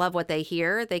they're going to love what they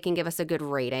hear, they can give us a good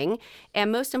rating.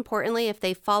 And most importantly, if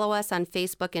they follow us on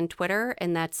Facebook and Twitter,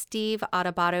 and that's Steve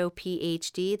Adubato,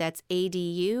 PhD. That's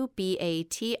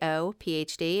ADUBATO,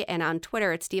 PhD. And on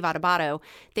Twitter, it's Steve Adubato.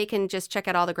 They can just check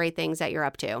out all the great things that you're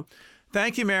up to.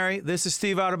 Thank you, Mary. This is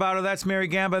Steve Adubato. That's Mary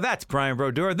Gamba. That's Brian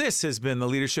Brodeur. This has been the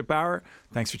Leadership Hour.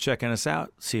 Thanks for checking us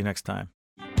out. See you next time.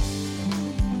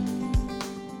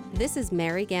 This is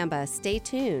Mary Gamba. Stay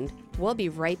tuned. We'll be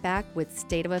right back with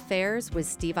State of Affairs with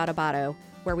Steve Adubato,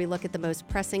 where we look at the most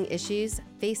pressing issues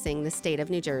facing the state of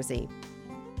New Jersey.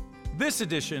 This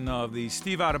edition of the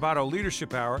Steve Adubato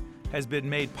Leadership Hour has been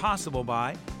made possible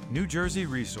by New Jersey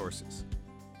Resources.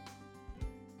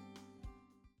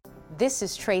 This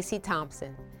is Tracy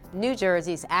Thompson, New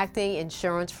Jersey's acting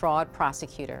insurance fraud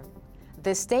prosecutor.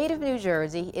 The state of New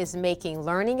Jersey is making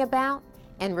learning about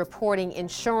and reporting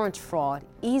insurance fraud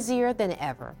easier than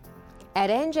ever. At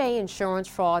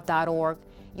njinsurancefraud.org,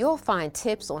 you'll find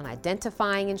tips on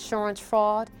identifying insurance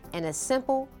fraud and a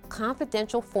simple,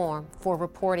 confidential form for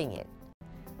reporting it.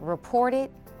 Report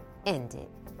it, end it.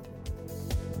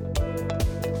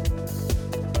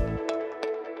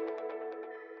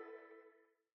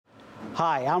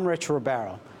 Hi, I'm Rich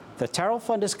Ribeiro. The Terrell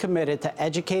Fund is committed to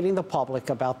educating the public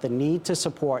about the need to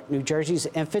support New Jersey's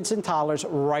infants and toddlers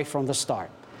right from the start.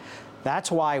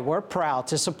 That's why we're proud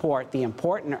to support the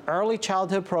important early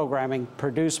childhood programming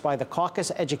produced by the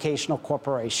Caucus Educational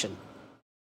Corporation.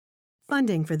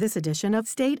 Funding for this edition of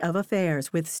State of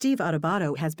Affairs with Steve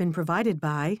Adubato has been provided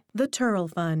by the Terrell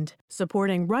Fund,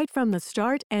 supporting Right from the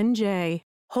Start NJ,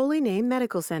 Holy Name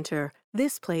Medical Center.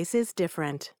 This place is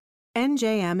different.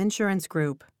 NJM Insurance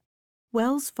Group,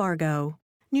 Wells Fargo,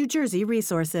 New Jersey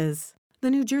Resources, the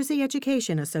New Jersey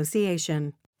Education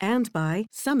Association, and by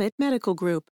Summit Medical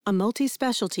Group, a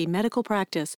multi-specialty medical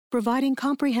practice providing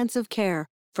comprehensive care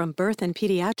from birth and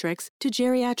pediatrics to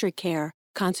geriatric care,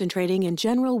 concentrating in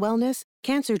general wellness,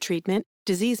 cancer treatment,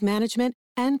 disease management,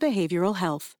 and behavioral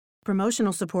health.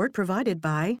 Promotional support provided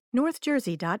by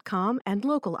NorthJersey.com and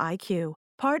Local IQ,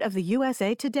 part of the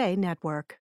USA Today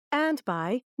network, and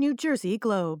by New Jersey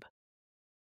Globe.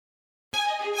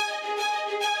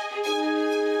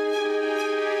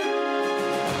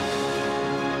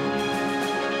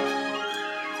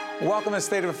 Welcome to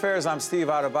State of Affairs. I'm Steve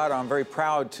Adubato. I'm very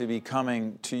proud to be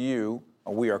coming to you.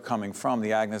 We are coming from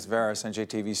the Agnes Varis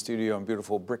NJTV studio in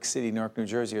beautiful Brick City, Newark, New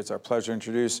Jersey. It's our pleasure to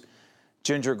introduce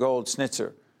Ginger Gold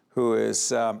Schnitzer, who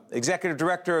is Executive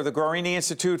Director of the Guarini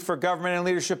Institute for Government and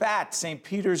Leadership at St.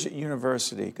 Peter's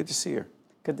University. Good to see you.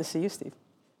 Good to see you, Steve.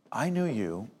 I knew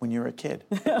you when you were a kid.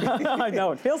 I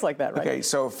know, it feels like that, right? Okay,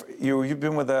 so you've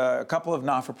been with a couple of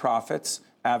not-for-profits,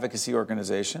 advocacy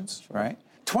organizations, right?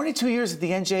 22 years at the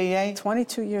NJEA?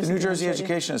 22 years the New Jersey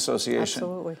Education Association.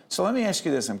 Absolutely. So let me ask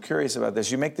you this. I'm curious about this.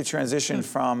 You make the transition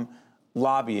from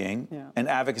lobbying and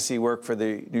advocacy work for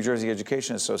the New Jersey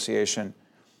Education Association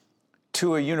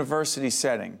to a university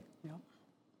setting. Yep.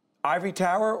 Ivory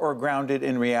Tower or grounded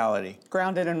in reality?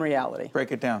 Grounded in reality.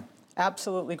 Break it down.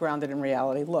 Absolutely grounded in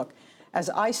reality. Look, as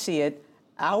I see it,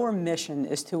 our mission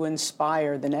is to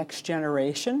inspire the next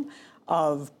generation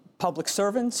of public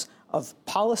servants, of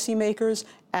policymakers,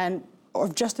 and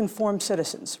of just informed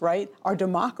citizens, right? Our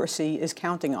democracy is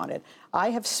counting on it.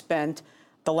 I have spent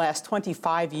the last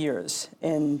 25 years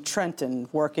in Trenton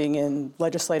working in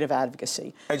legislative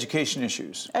advocacy. Education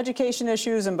issues. Education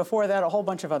issues, and before that, a whole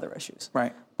bunch of other issues.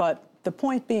 Right. But the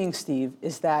point being, Steve,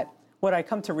 is that what I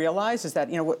come to realize is that,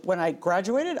 when I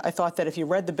graduated, I thought that if you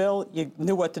read the bill, you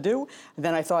knew what to do. And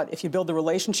then I thought if you build the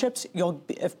relationships, you'll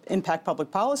impact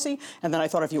public policy. And then I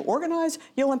thought if you organize,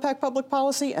 you'll impact public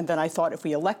policy. And then I thought if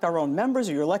we elect our own members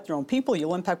or you elect your own people,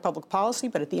 you'll impact public policy.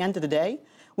 But at the end of the day,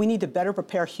 we need to better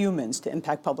prepare humans to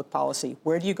impact public policy.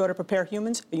 Where do you go to prepare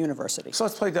humans? A university. So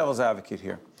let's play devil's advocate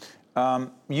here.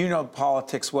 You know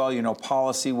politics well, you know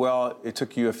policy well. It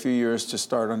took you a few years to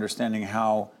start understanding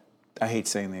how, I hate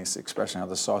saying this expression, how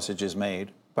the sausage is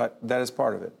made, but that is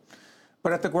part of it.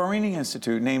 But at the Guarini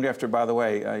Institute, named after, by the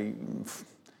way,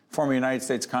 former United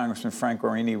States Congressman Frank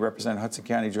Guarini, represented Hudson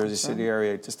County, Jersey City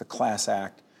area, just a class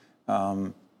act.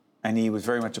 And he was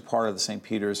very much a part of the St.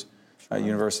 Peter's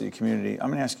University community. I'm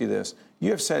going to ask you this.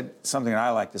 You have said something that I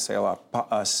like to say a lot.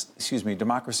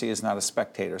 Democracy is not a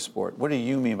spectator sport. What do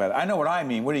you mean by that? I know what I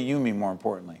mean. What do you mean, more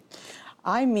importantly?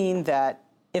 I mean that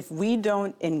if we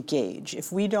don't engage,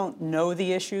 if we don't know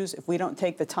the issues, if we don't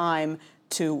take the time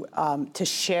to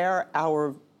share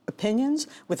our opinions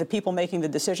with the people making the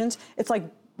decisions, it's like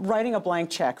writing a blank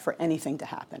check for anything to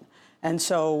happen. And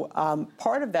so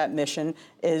part of that mission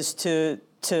is to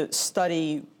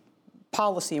study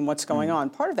policy and what's going on.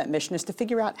 Part of that mission is to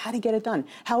figure out how to get it done,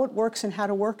 how it works and how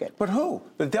to work it. But who?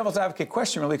 The devil's advocate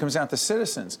question really comes down to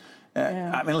citizens.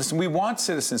 I mean, listen, we want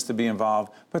citizens to be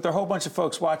involved, but there are a whole bunch of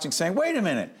folks watching saying, wait a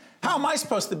minute, how am I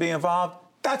supposed to be involved?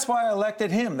 That's why I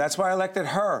elected him. That's why I elected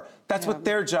her. That's what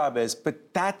their job is.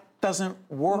 But that doesn't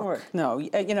work. No,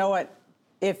 you know what?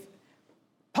 If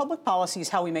public policy is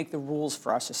how we make the rules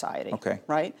for our society,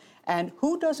 right? And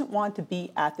who doesn't want to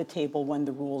be at the table when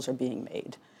the rules are being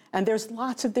made? And there's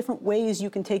lots of different ways you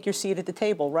can take your seat at the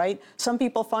table, right? Some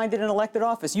people find it in elected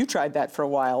office. You tried that for a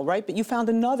while, right? But you found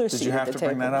another seat at the table. Did you have to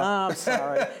bring that up? Oh, I'm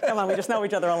sorry. Come on, we just know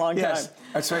each other a long time. Yes,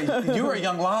 that's right. You were a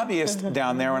young lobbyist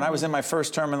down there when I was in my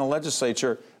first term in the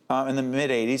legislature in the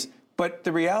mid-'80s. But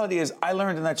the reality is I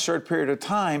learned in that short period of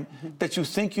time that you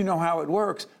think you know how it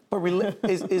works, but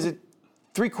is it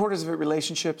three-quarters of it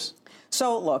relationships?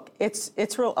 So look, it's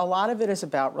real. A lot of it is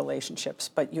about relationships,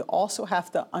 but you also have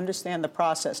to understand the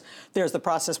process. There's the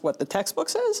process, what the textbook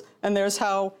says, and there's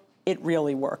how it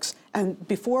really works. And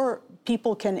before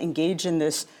people can engage in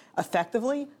this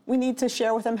effectively, we need to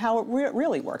share with them how it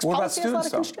really works. What Policy about students,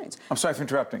 has a lot of constraints. I'm sorry for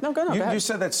interrupting. No, go ahead. You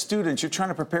said that students, you're trying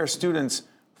to prepare students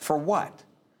for what?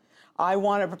 I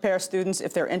want to prepare students,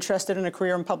 if they're interested in a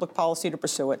career in public policy, to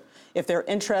pursue it. If they're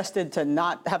interested to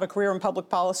not have a career in public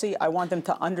policy, I want them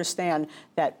to understand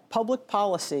that public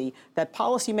policy, that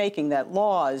policy making, that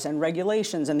laws and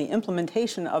regulations and the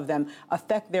implementation of them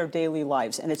affect their daily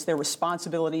lives. And it's their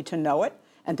responsibility to know it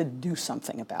and to do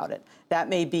something about it. That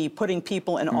may be putting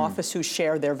people in office who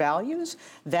share their values.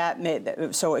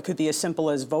 So it could be as simple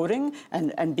as voting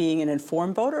and being an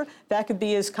informed voter. That could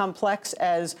be as complex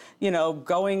as,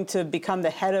 going to become the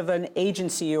head of an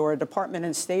agency or a department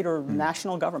in state or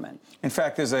national government. In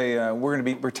fact,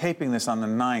 we're taping this on the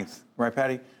 9th, right,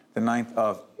 Patty? The 9th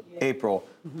of April.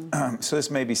 So this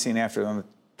may be seen after, on the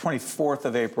 24th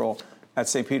of April at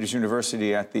St. Peter's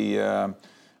University at the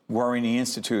Guarini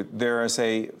Institute. There is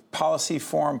a policy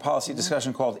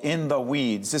discussion called In the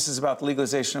Weeds. This is about the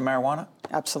legalization of marijuana?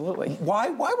 Absolutely. Why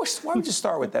would you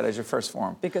start with that as your first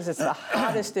forum? Because it's the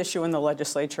hottest issue in the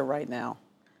legislature right now.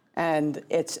 And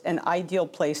it's an ideal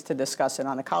place to discuss it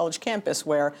on a college campus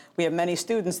where we have many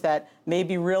students that may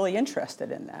be really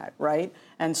interested in that, right?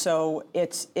 And so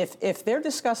it's if they're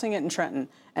discussing it in Trenton,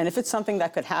 and if it's something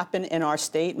that could happen in our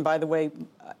state, and by the way,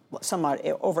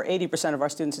 over 80% of our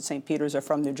students at St. Peter's are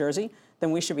from New Jersey,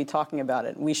 then we should be talking about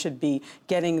it. We should be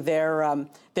getting their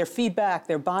feedback,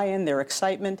 their buy-in, their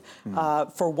excitement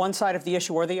for one side of the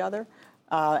issue or the other.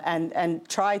 and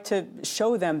try to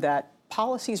show them that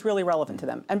policy is really relevant to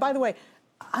them. And by the way,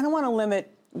 I don't want to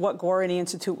limit what Guarini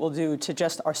Institute will do to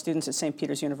just our students at St.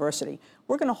 Peter's University.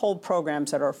 We're going to hold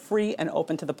programs that are free and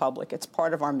open to the public. It's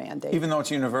part of our mandate. Even though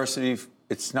it's a university,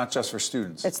 it's not just for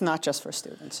students. It's not just for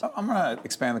students. I'm going to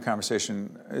expand the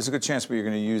conversation. There's a good chance we're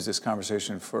going to use this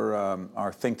conversation for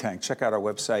our think tank. Check out our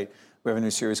website. We have a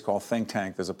new series called Think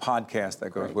Tank. There's a podcast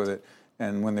that goes with it.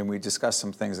 And when we discuss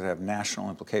some things that have national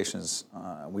implications,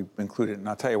 we include it. And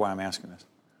I'll tell you why I'm asking this.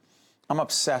 I'm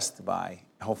obsessed by,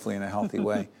 hopefully in a healthy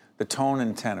way, the tone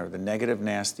and tenor, the negative,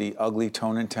 nasty, ugly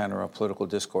tone and tenor of political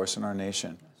discourse in our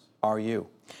nation. Are you?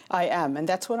 I am, and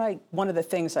that's one of the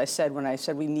things I said when I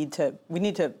said we need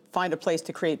to find a place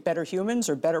to create better humans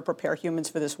or better prepare humans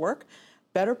for this work.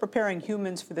 Better preparing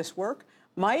humans for this work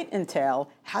might entail,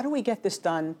 how do we get this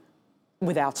done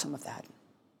without some of that?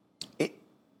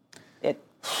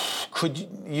 Could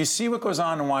you see what goes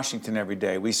on in Washington every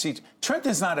day? We see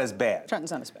Trenton's not as bad.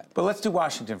 Trenton's not as bad. But let's do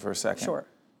Washington for a second. Sure.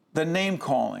 The name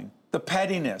calling, the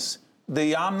pettiness,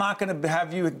 I'm not going to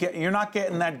have you're not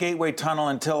getting that gateway tunnel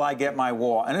until I get my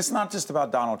wall. And it's not just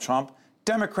about Donald Trump.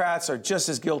 Democrats are just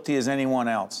as guilty as anyone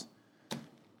else.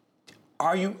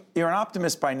 You're an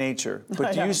optimist by nature,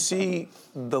 but do you see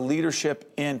the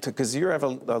leadership because you have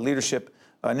a leadership,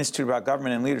 an institute about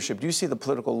government and leadership. Do you see the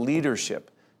political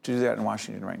leadership to do that in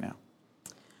Washington right now?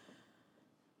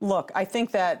 Look, I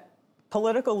think that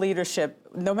political leadership,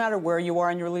 no matter where you are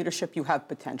in your leadership, you have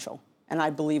potential. And I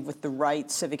believe with the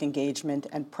right civic engagement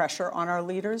and pressure on our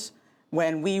leaders,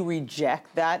 when we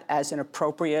reject that as an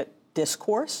appropriate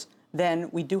discourse, then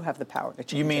we do have the power to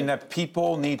change it. You mean that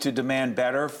people need to demand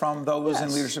better from those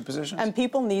in leadership positions? And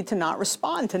people need to not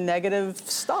respond to negative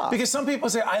stuff. Because some people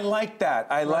say, I like that.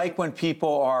 I like when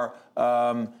people are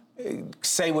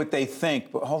say what they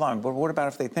think. But hold on, but what about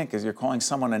if they think? Because you're calling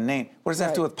someone a name. What does that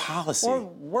have to do with policy? Or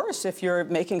worse, if you're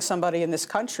making somebody in this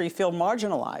country feel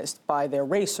marginalized by their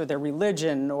race or their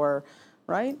religion or,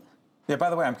 right? Yeah, by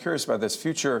the way, I'm curious about this.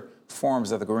 Future forums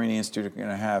that the Guarini Institute are going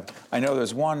to have. I know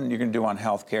there's one you're going to do on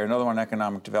healthcare, another one on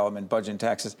economic development, budget and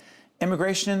taxes.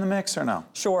 Immigration in the mix or no?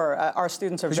 Sure. Our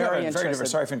students are very interested.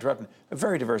 Sorry for interrupting. A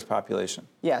very diverse population.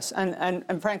 Yes.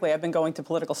 And frankly, I've been going to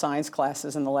political science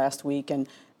classes in the last week and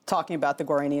talking about the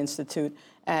Guarini Institute.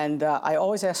 And I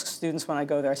always ask students when I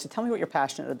go there, I say, tell me what you're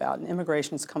passionate about. And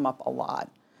immigration's come up a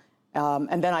lot.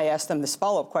 And then I ask them this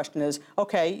follow-up question is,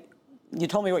 okay, you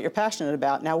told me what you're passionate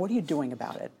about. Now, what are you doing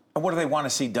about it? And what do they want to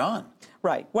see done?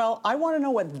 Right. Well, I want to know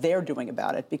what they're doing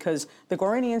about it because the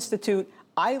Guarini Institute,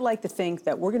 I like to think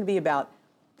that we're going to be about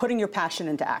putting your passion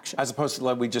into action. As opposed to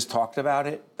like we just talked about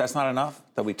it? That's not enough,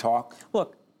 that we talk?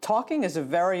 Look, talking is a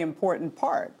very important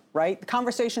part, right? The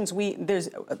conversations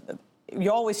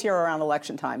you always hear around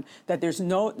election time that there's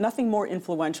nothing more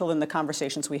influential than the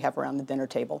conversations we have around the dinner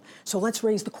table. So let's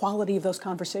raise the quality of those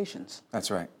conversations. That's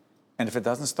right. And if it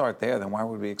doesn't start there, then why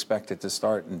would we expect it to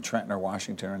start in Trenton or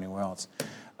Washington or anywhere else?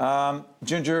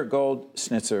 Ginger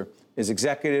Gold-Schnitzer is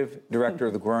Executive Director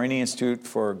of the Guarini Institute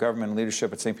for Government and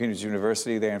Leadership at St. Peter's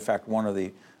University. They're, in fact, one of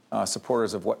the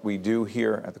supporters of what we do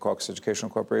here at the Caucus Educational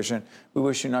Corporation. We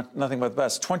wish you nothing but the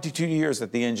best. 22 years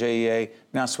at the NJEA,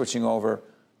 now switching over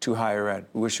to higher ed.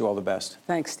 We wish you all the best.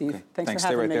 Thanks, Steve. Okay. Thanks for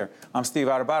having me. Stay right there. I'm Steve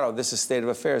Adubato. This is State of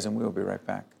Affairs, and we will be right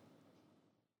back.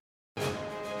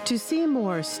 To see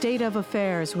more State of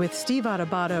Affairs with Steve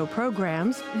Adubato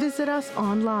programs, visit us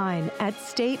online at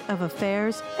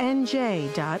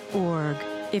stateofaffairsnj.org.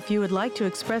 If you would like to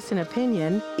express an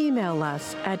opinion, email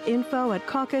us at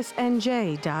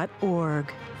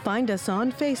info@caucusnj.org. Find us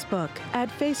on Facebook at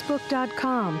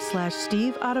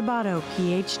facebook.com/Steve Adubato,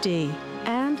 PhD.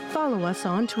 And follow us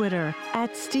on Twitter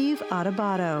at Steve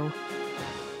Adubato.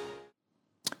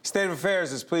 State of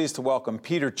Affairs is pleased to welcome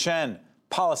Peter Chen,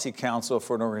 Policy Counsel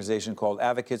for an organization called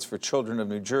Advocates for Children of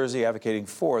New Jersey, advocating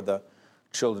for the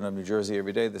children of New Jersey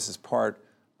every day. This is part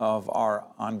of our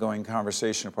ongoing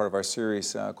conversation, part of our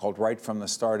series called Right from the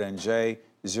Start NJ,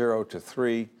 0 to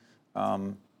 3,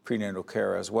 prenatal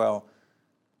care as well.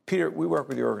 Peter, we work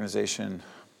with your organization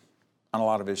on a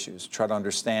lot of issues, try to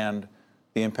understand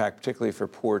the impact, particularly for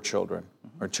poor children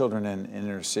or children in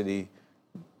inner city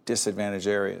disadvantaged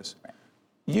areas. Right.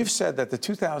 You've said that the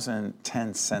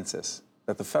 2010 census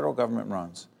that the federal government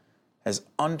runs has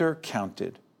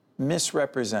undercounted,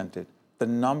 misrepresented the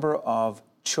number of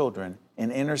children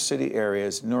in inner city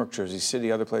areas, Newark, Jersey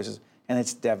City, other places, and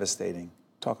it's devastating.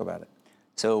 Talk about it.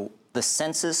 So the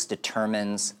census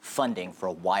determines funding for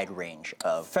a wide range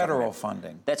of federal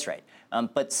funding. That's right.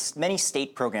 But many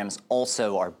state programs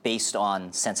also are based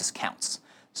on census counts.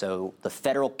 So the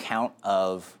federal count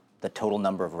of the total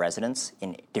number of residents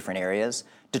in different areas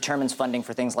determines funding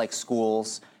for things like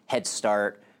schools, Head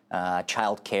Start,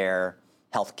 child care,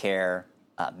 health care,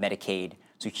 Medicaid.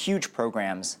 So huge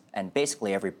programs, and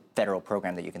basically every federal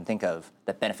program that you can think of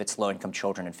that benefits low-income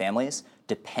children and families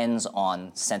depends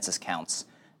on census counts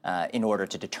in order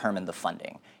to determine the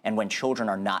funding. And when children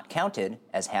are not counted,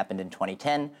 as happened in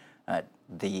 2010,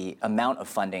 the amount of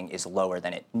funding is lower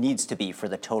than it needs to be for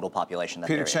the total population that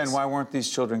there is. Peter Chen, why weren't these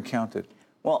children counted?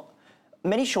 Well,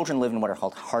 many children live in what are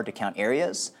called hard-to-count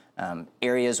areas,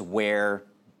 areas where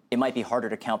it might be harder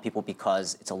to count people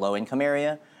because it's a low-income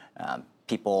area.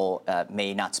 People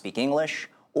may not speak English,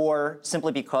 or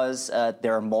simply because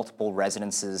there are multiple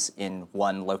residences in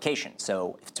one location.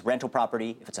 So if it's a rental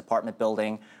property, if it's an apartment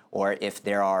building, or if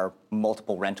there are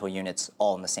multiple rental units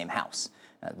all in the same house.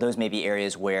 Those may be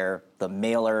areas where the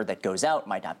mailer that goes out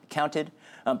might not be counted.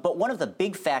 But one of the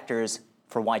big factors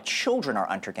for why children are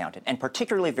undercounted, and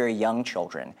particularly very young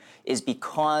children, is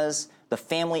because the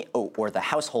family or the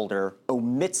householder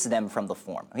omits them from the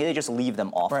form. Okay, they just leave them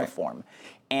off the form.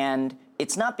 And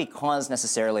it's not because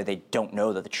necessarily they don't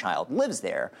know that the child lives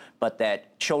there, but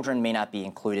that children may not be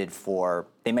included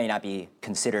they may not be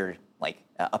considered like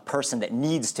a person that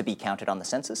needs to be counted on the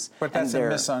census. But that's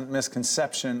a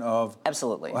misconception of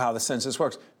how the census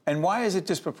works. And why is it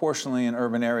disproportionately in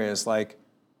urban areas like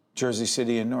Jersey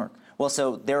City and Newark? Well,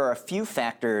 so there are a few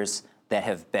factors that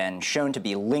have been shown to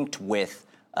be linked with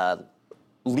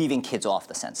leaving kids off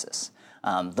the census.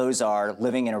 Those are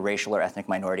living in a racial or ethnic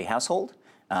minority household,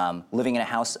 living in a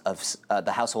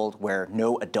household where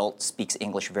no adult speaks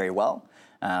English very well,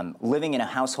 living in a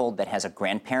household that has a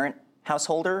grandparent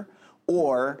householder,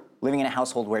 or living in a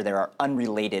household where there are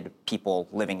unrelated people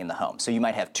living in the home. So you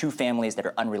might have two families that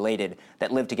are unrelated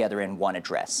that live together in one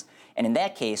address. And in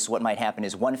that case, what might happen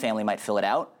is one family might fill it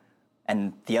out,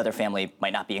 and the other family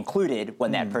might not be included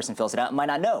when that person fills it out and might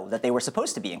not know that they were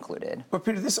supposed to be included. But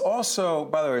Peter, this also,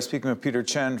 by the way, speaking of Peter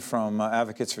Chen from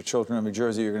Advocates for Children of New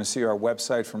Jersey, you're going to see our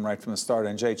website from Right from the Start.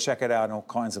 And Jay, check it out, and all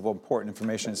kinds of important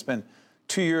information. It's been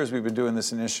 2 years we've been doing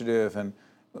this initiative, and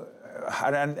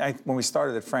when we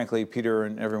started it, frankly, Peter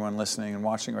and everyone listening and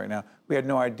watching right now, we had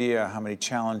no idea how many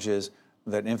challenges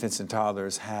that infants and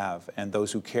toddlers have and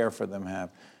those who care for them have.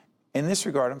 In this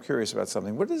regard, I'm curious about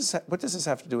something. What does this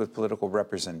have to do with political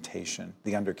representation,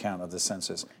 the undercount of the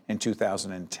census in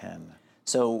 2010?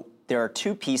 So there are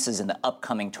two pieces in the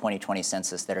upcoming 2020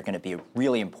 census that are going to be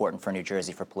really important for New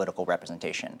Jersey for political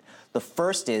representation. The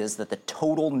first is that the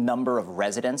total number of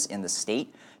residents in the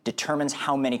state determines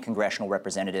how many congressional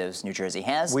representatives New Jersey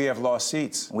has. We have lost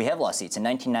seats. We have lost seats. In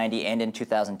 1990 and in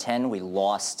 2010, we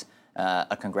lost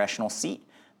a congressional seat.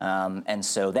 And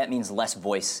so that means less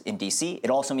voice in D.C. It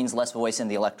also means less voice in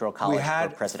the Electoral College for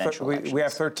presidential elections. We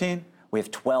have 13? We have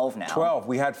 12 now. 12.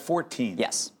 We had 14.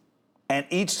 Yes. And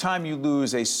each time you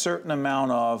lose a certain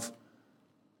amount of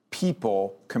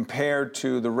people compared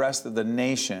to the rest of the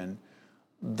nation,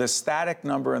 the static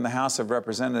number in the House of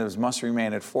Representatives must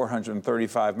remain at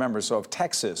 435 members. So if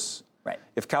Texas,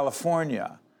 if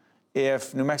California,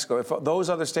 if New Mexico, if those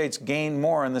other states gain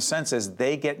more in the census,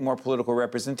 they get more political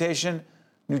representation.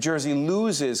 New Jersey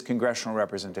loses congressional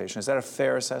representation. Is that a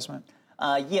fair assessment?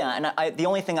 Yeah, and the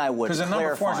only thing I would clarify... Because the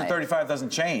number 435 doesn't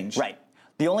change. Right.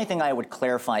 The only thing I would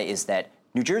clarify is that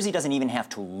New Jersey doesn't even have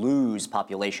to lose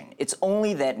population. It's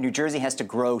only that New Jersey has to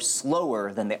grow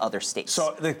slower than the other states.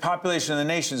 So the population of the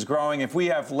nation is growing. If we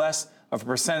have less of a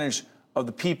percentage of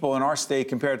the people in our state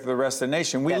compared to the rest of the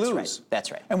nation, we lose. Right.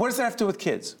 That's right. And what does that have to do with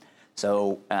kids?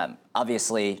 So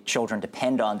obviously, children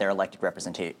depend on their elected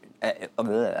representation.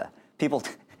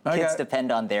 Kids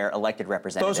depend on their elected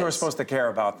representatives. Those who are supposed to care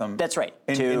about them. That's right.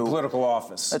 In political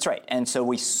office. That's right. And so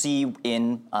we see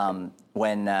when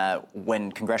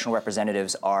congressional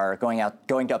representatives are going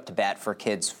up to bat for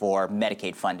kids for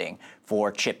Medicaid funding,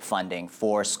 for CHIP funding,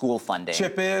 for school funding.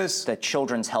 CHIP is? The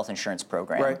Children's Health Insurance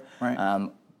Program. Right.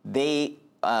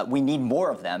 We need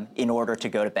more of them in order to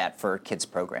go to bat for kids'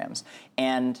 programs.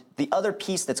 And the other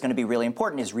piece that's going to be really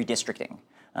important is redistricting.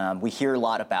 We hear a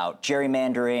lot about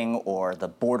gerrymandering or the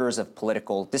borders of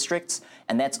political districts,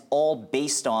 and that's all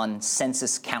based on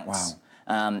census counts.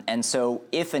 Wow. And so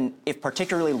if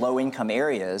particularly low-income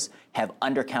areas have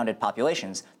undercounted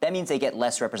populations, that means they get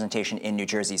less representation in New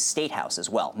Jersey's State House as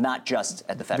well, not just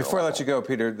at the federal level. Before I let you go,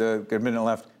 Peter, a minute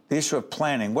left. The issue of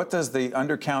planning. What does the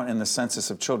undercount in the census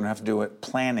of children have to do with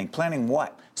planning? Planning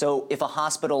what? So if a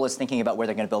hospital is thinking about where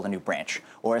they're going to build a new branch,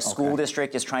 or a school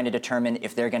district is trying to determine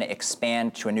if they're going to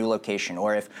expand to a new location,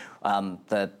 or if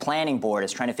the planning board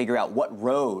is trying to figure out what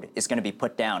road is going to be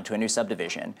put down to a new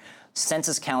subdivision,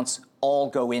 census counts all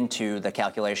go into the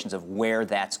calculations of where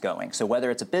that's going. So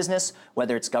whether it's a business,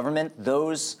 whether it's government,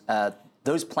 those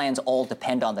those plans all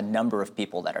depend on the number of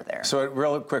people that are there. So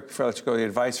real quick, before I let you go, the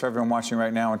advice for everyone watching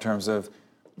right now in terms of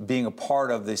being a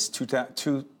part of this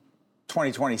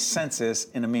 2020 census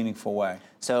in a meaningful way.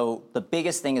 So the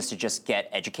biggest thing is to just get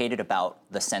educated about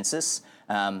the census.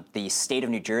 The state of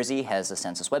New Jersey has a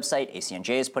census website. ACNJ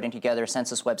is putting together a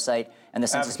census website, and the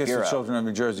Census Advocates Bureau. for Children of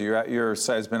New Jersey, your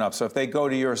site has been up. So if they go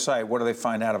to your site, what do they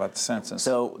find out about the census?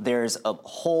 So there's a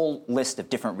whole list of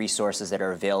different resources that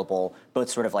are available,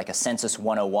 both sort of like a Census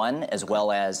 101, as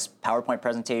well as PowerPoint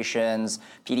presentations,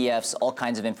 PDFs, all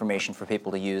kinds of information for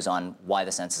people to use on why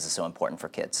the census is so important for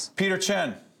kids. Peter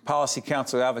Chen, Policy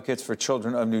Council Advocates for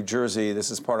Children of New Jersey.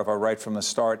 This is part of our Right from the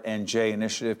Start NJ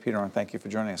initiative. Peter, and thank you for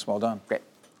joining us. Well done. Great.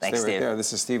 Thanks, Stay right Steve. there.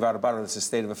 This is Steve Adubato. This is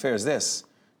State of Affairs. This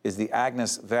is the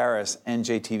Agnes Varis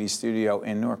NJTV studio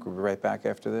in Newark. We'll be right back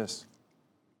after this.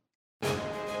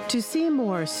 To see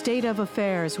more State of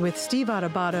Affairs with Steve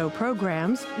Adubato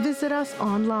programs, visit us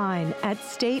online at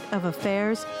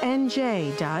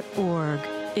stateofaffairsnj.org.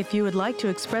 If you would like to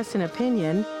express an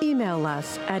opinion, email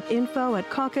us at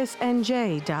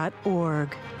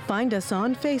info@caucusnj.org. Find us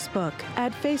on Facebook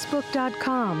at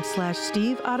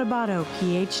facebook.com/Steve Adubato,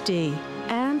 PhD.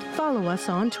 And follow us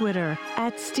on Twitter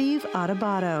at Steve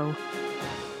Adubato.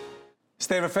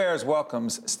 State of Affairs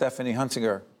welcomes Stephanie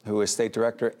Hunsinger, who is State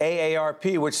Director,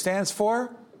 AARP, which stands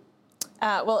for?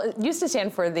 Well, it used to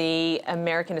stand for the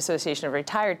American Association of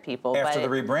Retired People. After the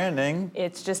rebranding.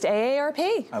 It's just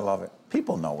AARP. I love it.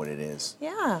 People know what it is.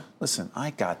 Yeah. Listen,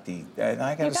 I got you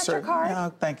got your card?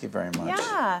 No, thank you very much.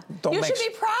 Yeah. You should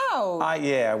be proud.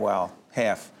 Yeah, well,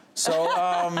 half. So,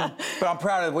 but I'm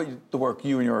proud of the work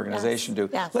you and your organization do.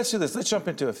 Yes. Let's do this. Let's jump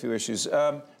into a few issues.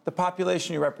 The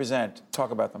population you represent,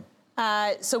 talk about them.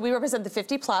 So we represent the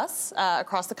 50 plus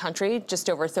across the country, just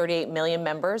over 38 million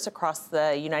members across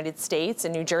the United States.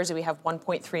 In New Jersey, we have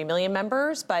 1.3 million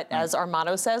members, but as our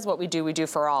motto says, what we do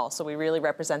for all. So we really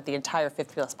represent the entire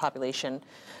 50 plus population.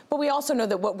 But we also know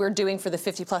that what we're doing for the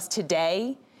 50 plus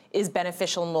today is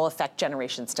beneficial and will affect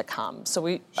generations to come. So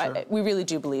we really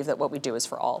do believe that what we do is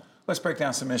for all. Let's break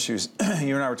down some issues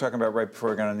you and I were talking about right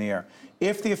before we got on the air.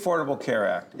 If the Affordable Care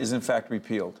Act is in fact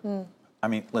repealed, I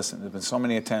mean, listen, there's been so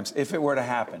many attempts. If it were to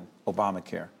happen,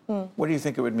 Obamacare, what do you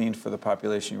think it would mean for the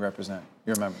population you represent,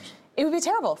 your members? It would be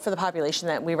terrible for the population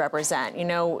that we represent. You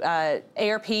know,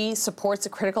 AARP supports the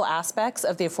critical aspects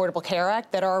of the Affordable Care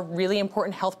Act that are really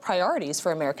important health priorities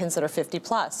for Americans that are 50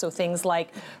 plus. So things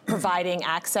like providing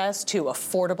access to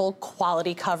affordable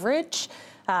quality coverage,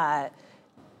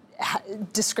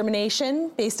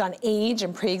 discrimination based on age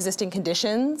and pre-existing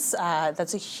conditions.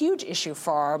 That's a huge issue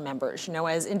for our members. You know,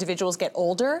 as individuals get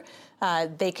older,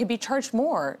 they could be charged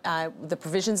more. The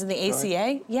provisions in the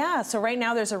ACA, so right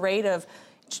now there's a rate of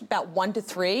about 1 to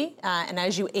 3, and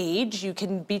as you age, you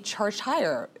can be charged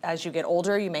higher. As you get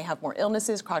older, you may have more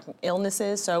illnesses, chronic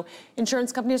illnesses, so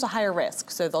insurance companies are higher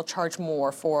risk, so they'll charge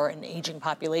more for an aging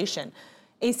population.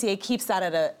 ACA keeps that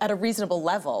at a reasonable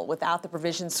level. Without the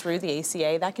provisions through the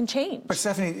ACA, that can change. But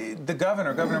Stephanie,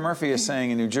 Governor Murphy is saying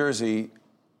in New Jersey,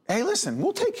 hey, listen,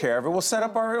 we'll take care of it. We'll set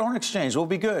up our own exchange. We'll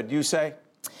be good. You say?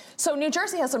 So New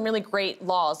Jersey has some really great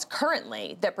laws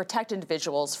currently that protect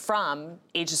individuals from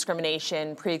age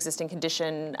discrimination, pre-existing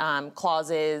condition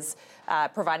clauses,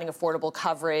 providing affordable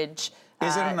coverage.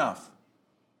 Is it enough?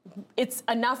 It's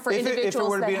enough for individuals if it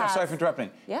were to be, that have... Sorry for interrupting.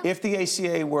 Yeah. If the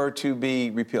ACA were to be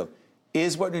repealed,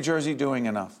 is what New Jersey doing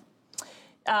enough?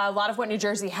 A lot of what New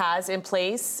Jersey has in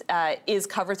place is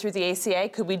covered through the ACA.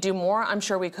 Could we do more? I'm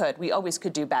sure we could. We always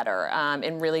could do better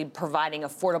in really providing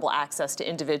affordable access to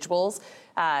individuals.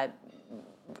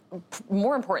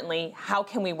 More importantly, how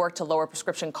can we work to lower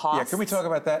prescription costs? Yeah, can we talk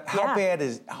about that?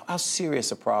 How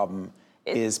serious a problem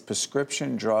is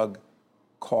prescription drug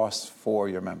costs for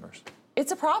your members?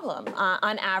 It's a problem.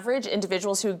 On average,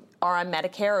 individuals who are on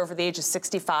Medicare over the age of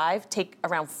 65 take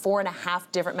around 4.5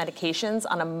 different medications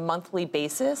on a monthly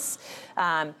basis.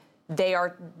 They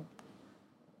are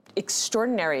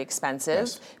extraordinarily expensive.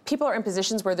 Yes. People are in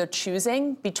positions where they're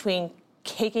choosing between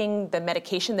taking the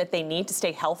medication that they need to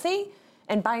stay healthy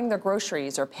and buying their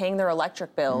groceries or paying their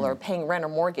electric bill or paying rent or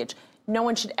mortgage. No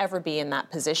one should ever be in that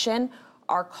position.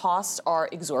 Our costs are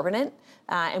exorbitant.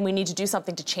 And we need to do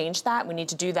something to change that. We need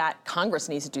to do that. Congress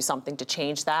needs to do something to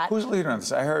change that. Who's the leader on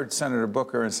this? I heard Senator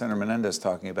Booker and Senator Menendez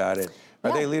talking about it.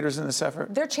 Are they leaders in this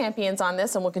effort? They're champions on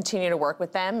this, and we'll continue to work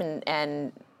with them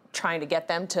and trying to get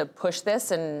them to push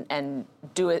this and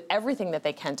do everything that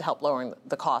they can to help lowering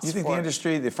the costs. You think the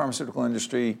industry, the pharmaceutical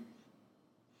industry,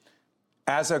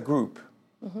 as a group,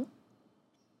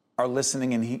 are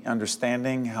listening and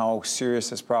understanding how serious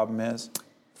this problem is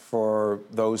for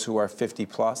those who are 50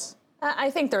 plus?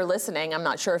 I think they're listening. I'm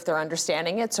not sure if they're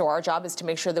understanding it. So our job is to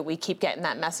make sure that we keep getting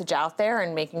that message out there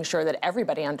and making sure that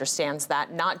everybody understands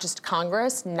that, not just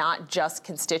Congress, not just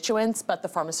constituents, but the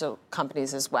pharmaceutical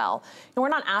companies as well. And we're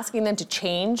not asking them to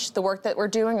change the work that we're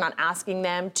doing, not asking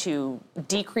them to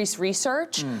decrease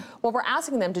research. What we're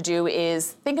asking them to do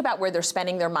is think about where they're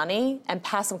spending their money and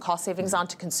pass some cost savings on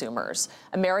to consumers.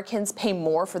 Americans pay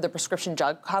more for the prescription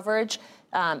drug coverage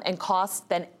and costs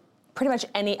than pretty much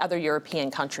any other European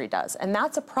country does. And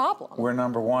that's a problem. We're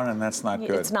number one, and that's not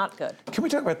good. It's not good. Can we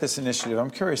talk about this initiative?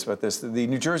 I'm curious about this. The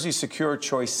New Jersey Secure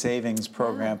Choice Savings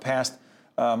Program passed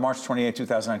March 28,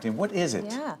 2019. What is it?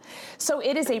 Yeah. So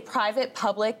it is a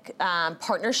private-public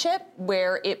partnership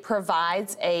where it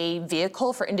provides a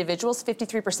vehicle for individuals.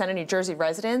 53% of New Jersey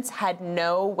residents had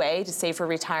no way to save for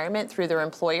retirement through their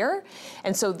employer.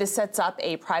 And so this sets up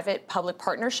a private-public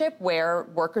partnership where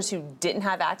workers who didn't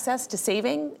have access to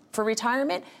saving for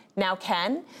retirement now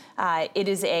can. It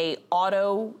is a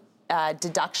auto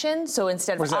deduction. So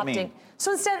instead of opting...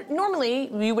 So instead,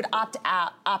 normally you would opt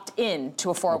in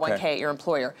to a 401k at your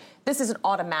employer. This isn't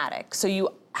automatic, so you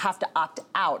have to opt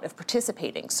out of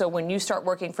participating. So when you start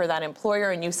working for that employer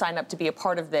and you sign up to be a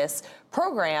part of this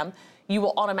program, you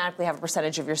will automatically have a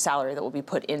percentage of your salary that will be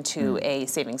put into a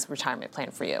savings retirement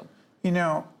plan for you. You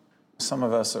know, some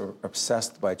of us are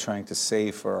obsessed by trying to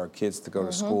save for our kids to go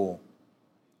to school.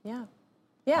 Yeah.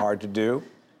 Hard to do.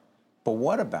 But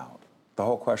what about the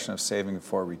whole question of saving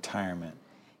for retirement?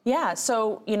 Yeah,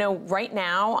 so, right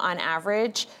now, on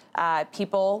average,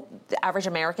 the average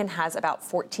American has about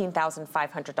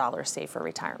 $14,500 saved for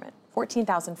retirement.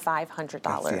 $14,500.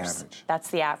 That's the average.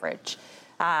 That's the average.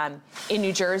 In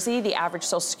New Jersey, the average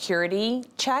Social Security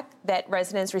check that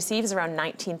residents receive is around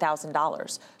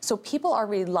 $19,000. So people are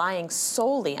relying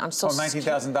solely on Social Security.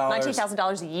 $19,000?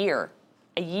 $19,000 a year.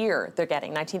 A year they're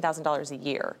getting, $19,000 a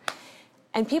year.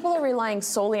 And people are relying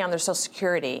solely on their Social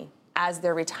Security as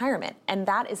their retirement, and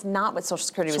that is not what Social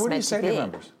Security was meant to be. So what do you say to your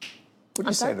members? What do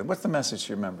you say to them? What's the message to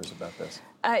your members about this?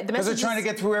 Because they're trying to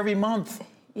get through every month.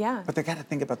 Yeah. But they got to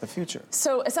think about the future.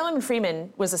 So Assemblyman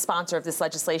Freeman was a sponsor of this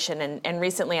legislation, and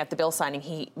recently at the bill signing,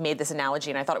 he made this analogy,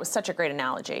 and I thought it was such a great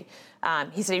analogy.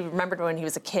 He said he remembered when he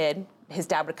was a kid, his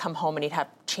dad would come home and he'd have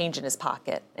change in his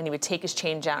pocket, and he would take his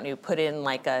change out and he would put in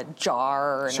like a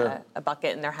jar or a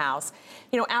bucket in their house.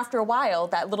 After a while,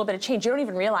 that little bit of change, you don't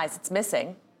even realize it's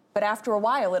missing. But after a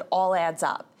while, it all adds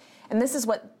up. And this is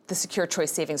what the Secure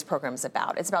Choice Savings Program is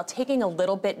about. It's about taking a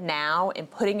little bit now and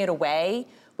putting it away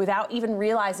without even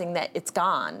realizing that it's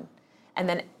gone. And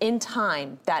then in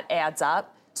time, that adds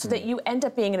up so that you end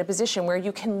up being in a position where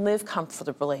you can live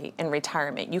comfortably in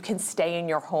retirement. You can stay in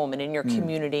your home and in your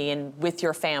community and with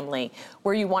your family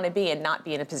where you want to be and not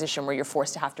be in a position where you're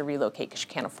forced to have to relocate because you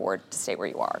can't afford to stay where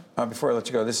you are. Before I let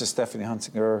you go, this is Stephanie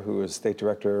Hunsinger, who is State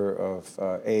Director of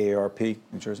AARP,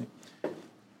 New Jersey.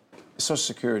 Social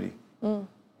Security.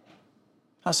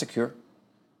 How secure?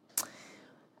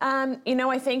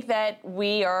 I think that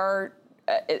we are...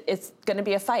 it's going to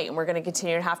be a fight, and we're going to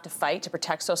continue to have to fight to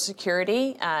protect Social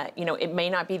Security. It may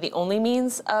not be the only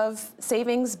means of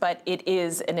savings, but it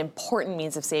is an important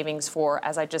means of savings for,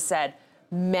 as I just said,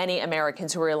 many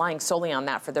Americans who are relying solely on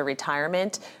that for their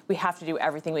retirement. We have to do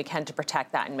everything we can to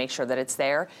protect that and make sure that it's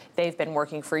there. They've been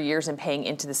working for years and paying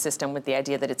into the system with the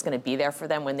idea that it's going to be there for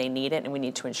them when they need it, and we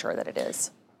need to ensure that it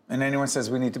is. And anyone says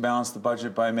we need to balance the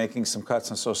budget by making some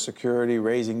cuts on Social Security,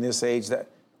 raising this age, that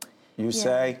you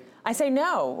say? I say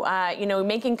no.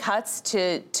 Making cuts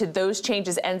to those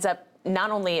changes ends up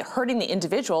not only hurting the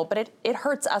individual, but it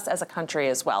hurts us as a country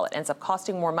as well. It ends up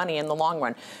costing more money in the long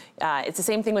run. It's the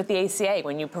same thing with the ACA.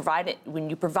 When you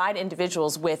provide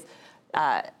individuals with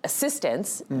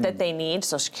assistance that they need,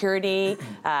 Social Security,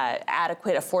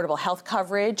 adequate, affordable health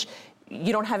coverage,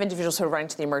 you don't have individuals who are running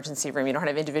to the emergency room. You don't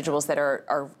have individuals that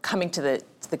are coming to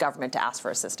the government to ask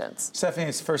for assistance. Stephanie,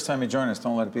 it's the first time you join us.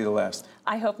 Don't let it be the last.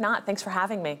 I hope not. Thanks for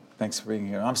having me. Thanks for being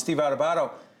here. I'm Steve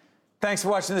Adubato. Thanks for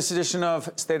watching this edition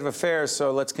of State of Affairs.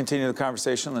 So let's continue the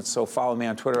conversation. Follow me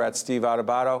on Twitter at Steve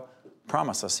Adubato.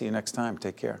 Promise I'll see you next time.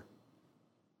 Take care.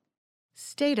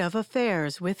 State of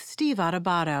Affairs with Steve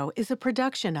Adubato is a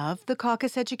production of the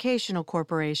Caucus Educational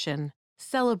Corporation,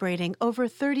 celebrating over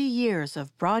 30 years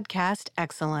of broadcast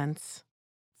excellence.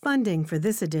 Funding for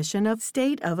this edition of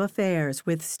State of Affairs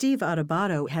with Steve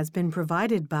Adubato has been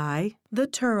provided by the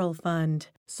Turl Fund,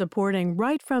 supporting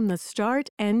Right from the Start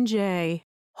NJ.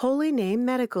 Holy Name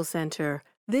Medical Center,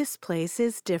 this place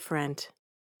is different.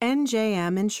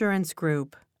 NJM Insurance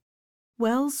Group.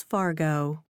 Wells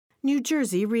Fargo. New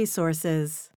Jersey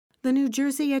Resources. The New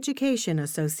Jersey Education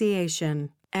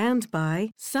Association. And by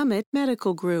Summit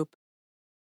Medical Group.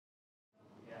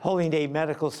 Holy Name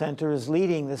Medical Center is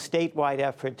leading the statewide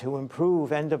effort to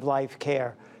improve end-of-life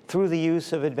care through the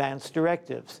use of advanced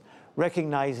directives,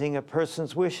 recognizing a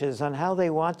person's wishes on how they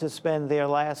want to spend their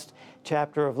last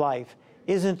chapter of life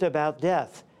isn't about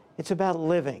death, it's about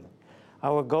living.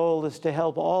 Our goal is to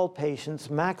help all patients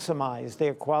maximize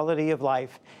their quality of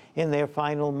life in their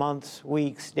final months,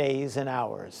 weeks, days, and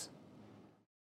hours.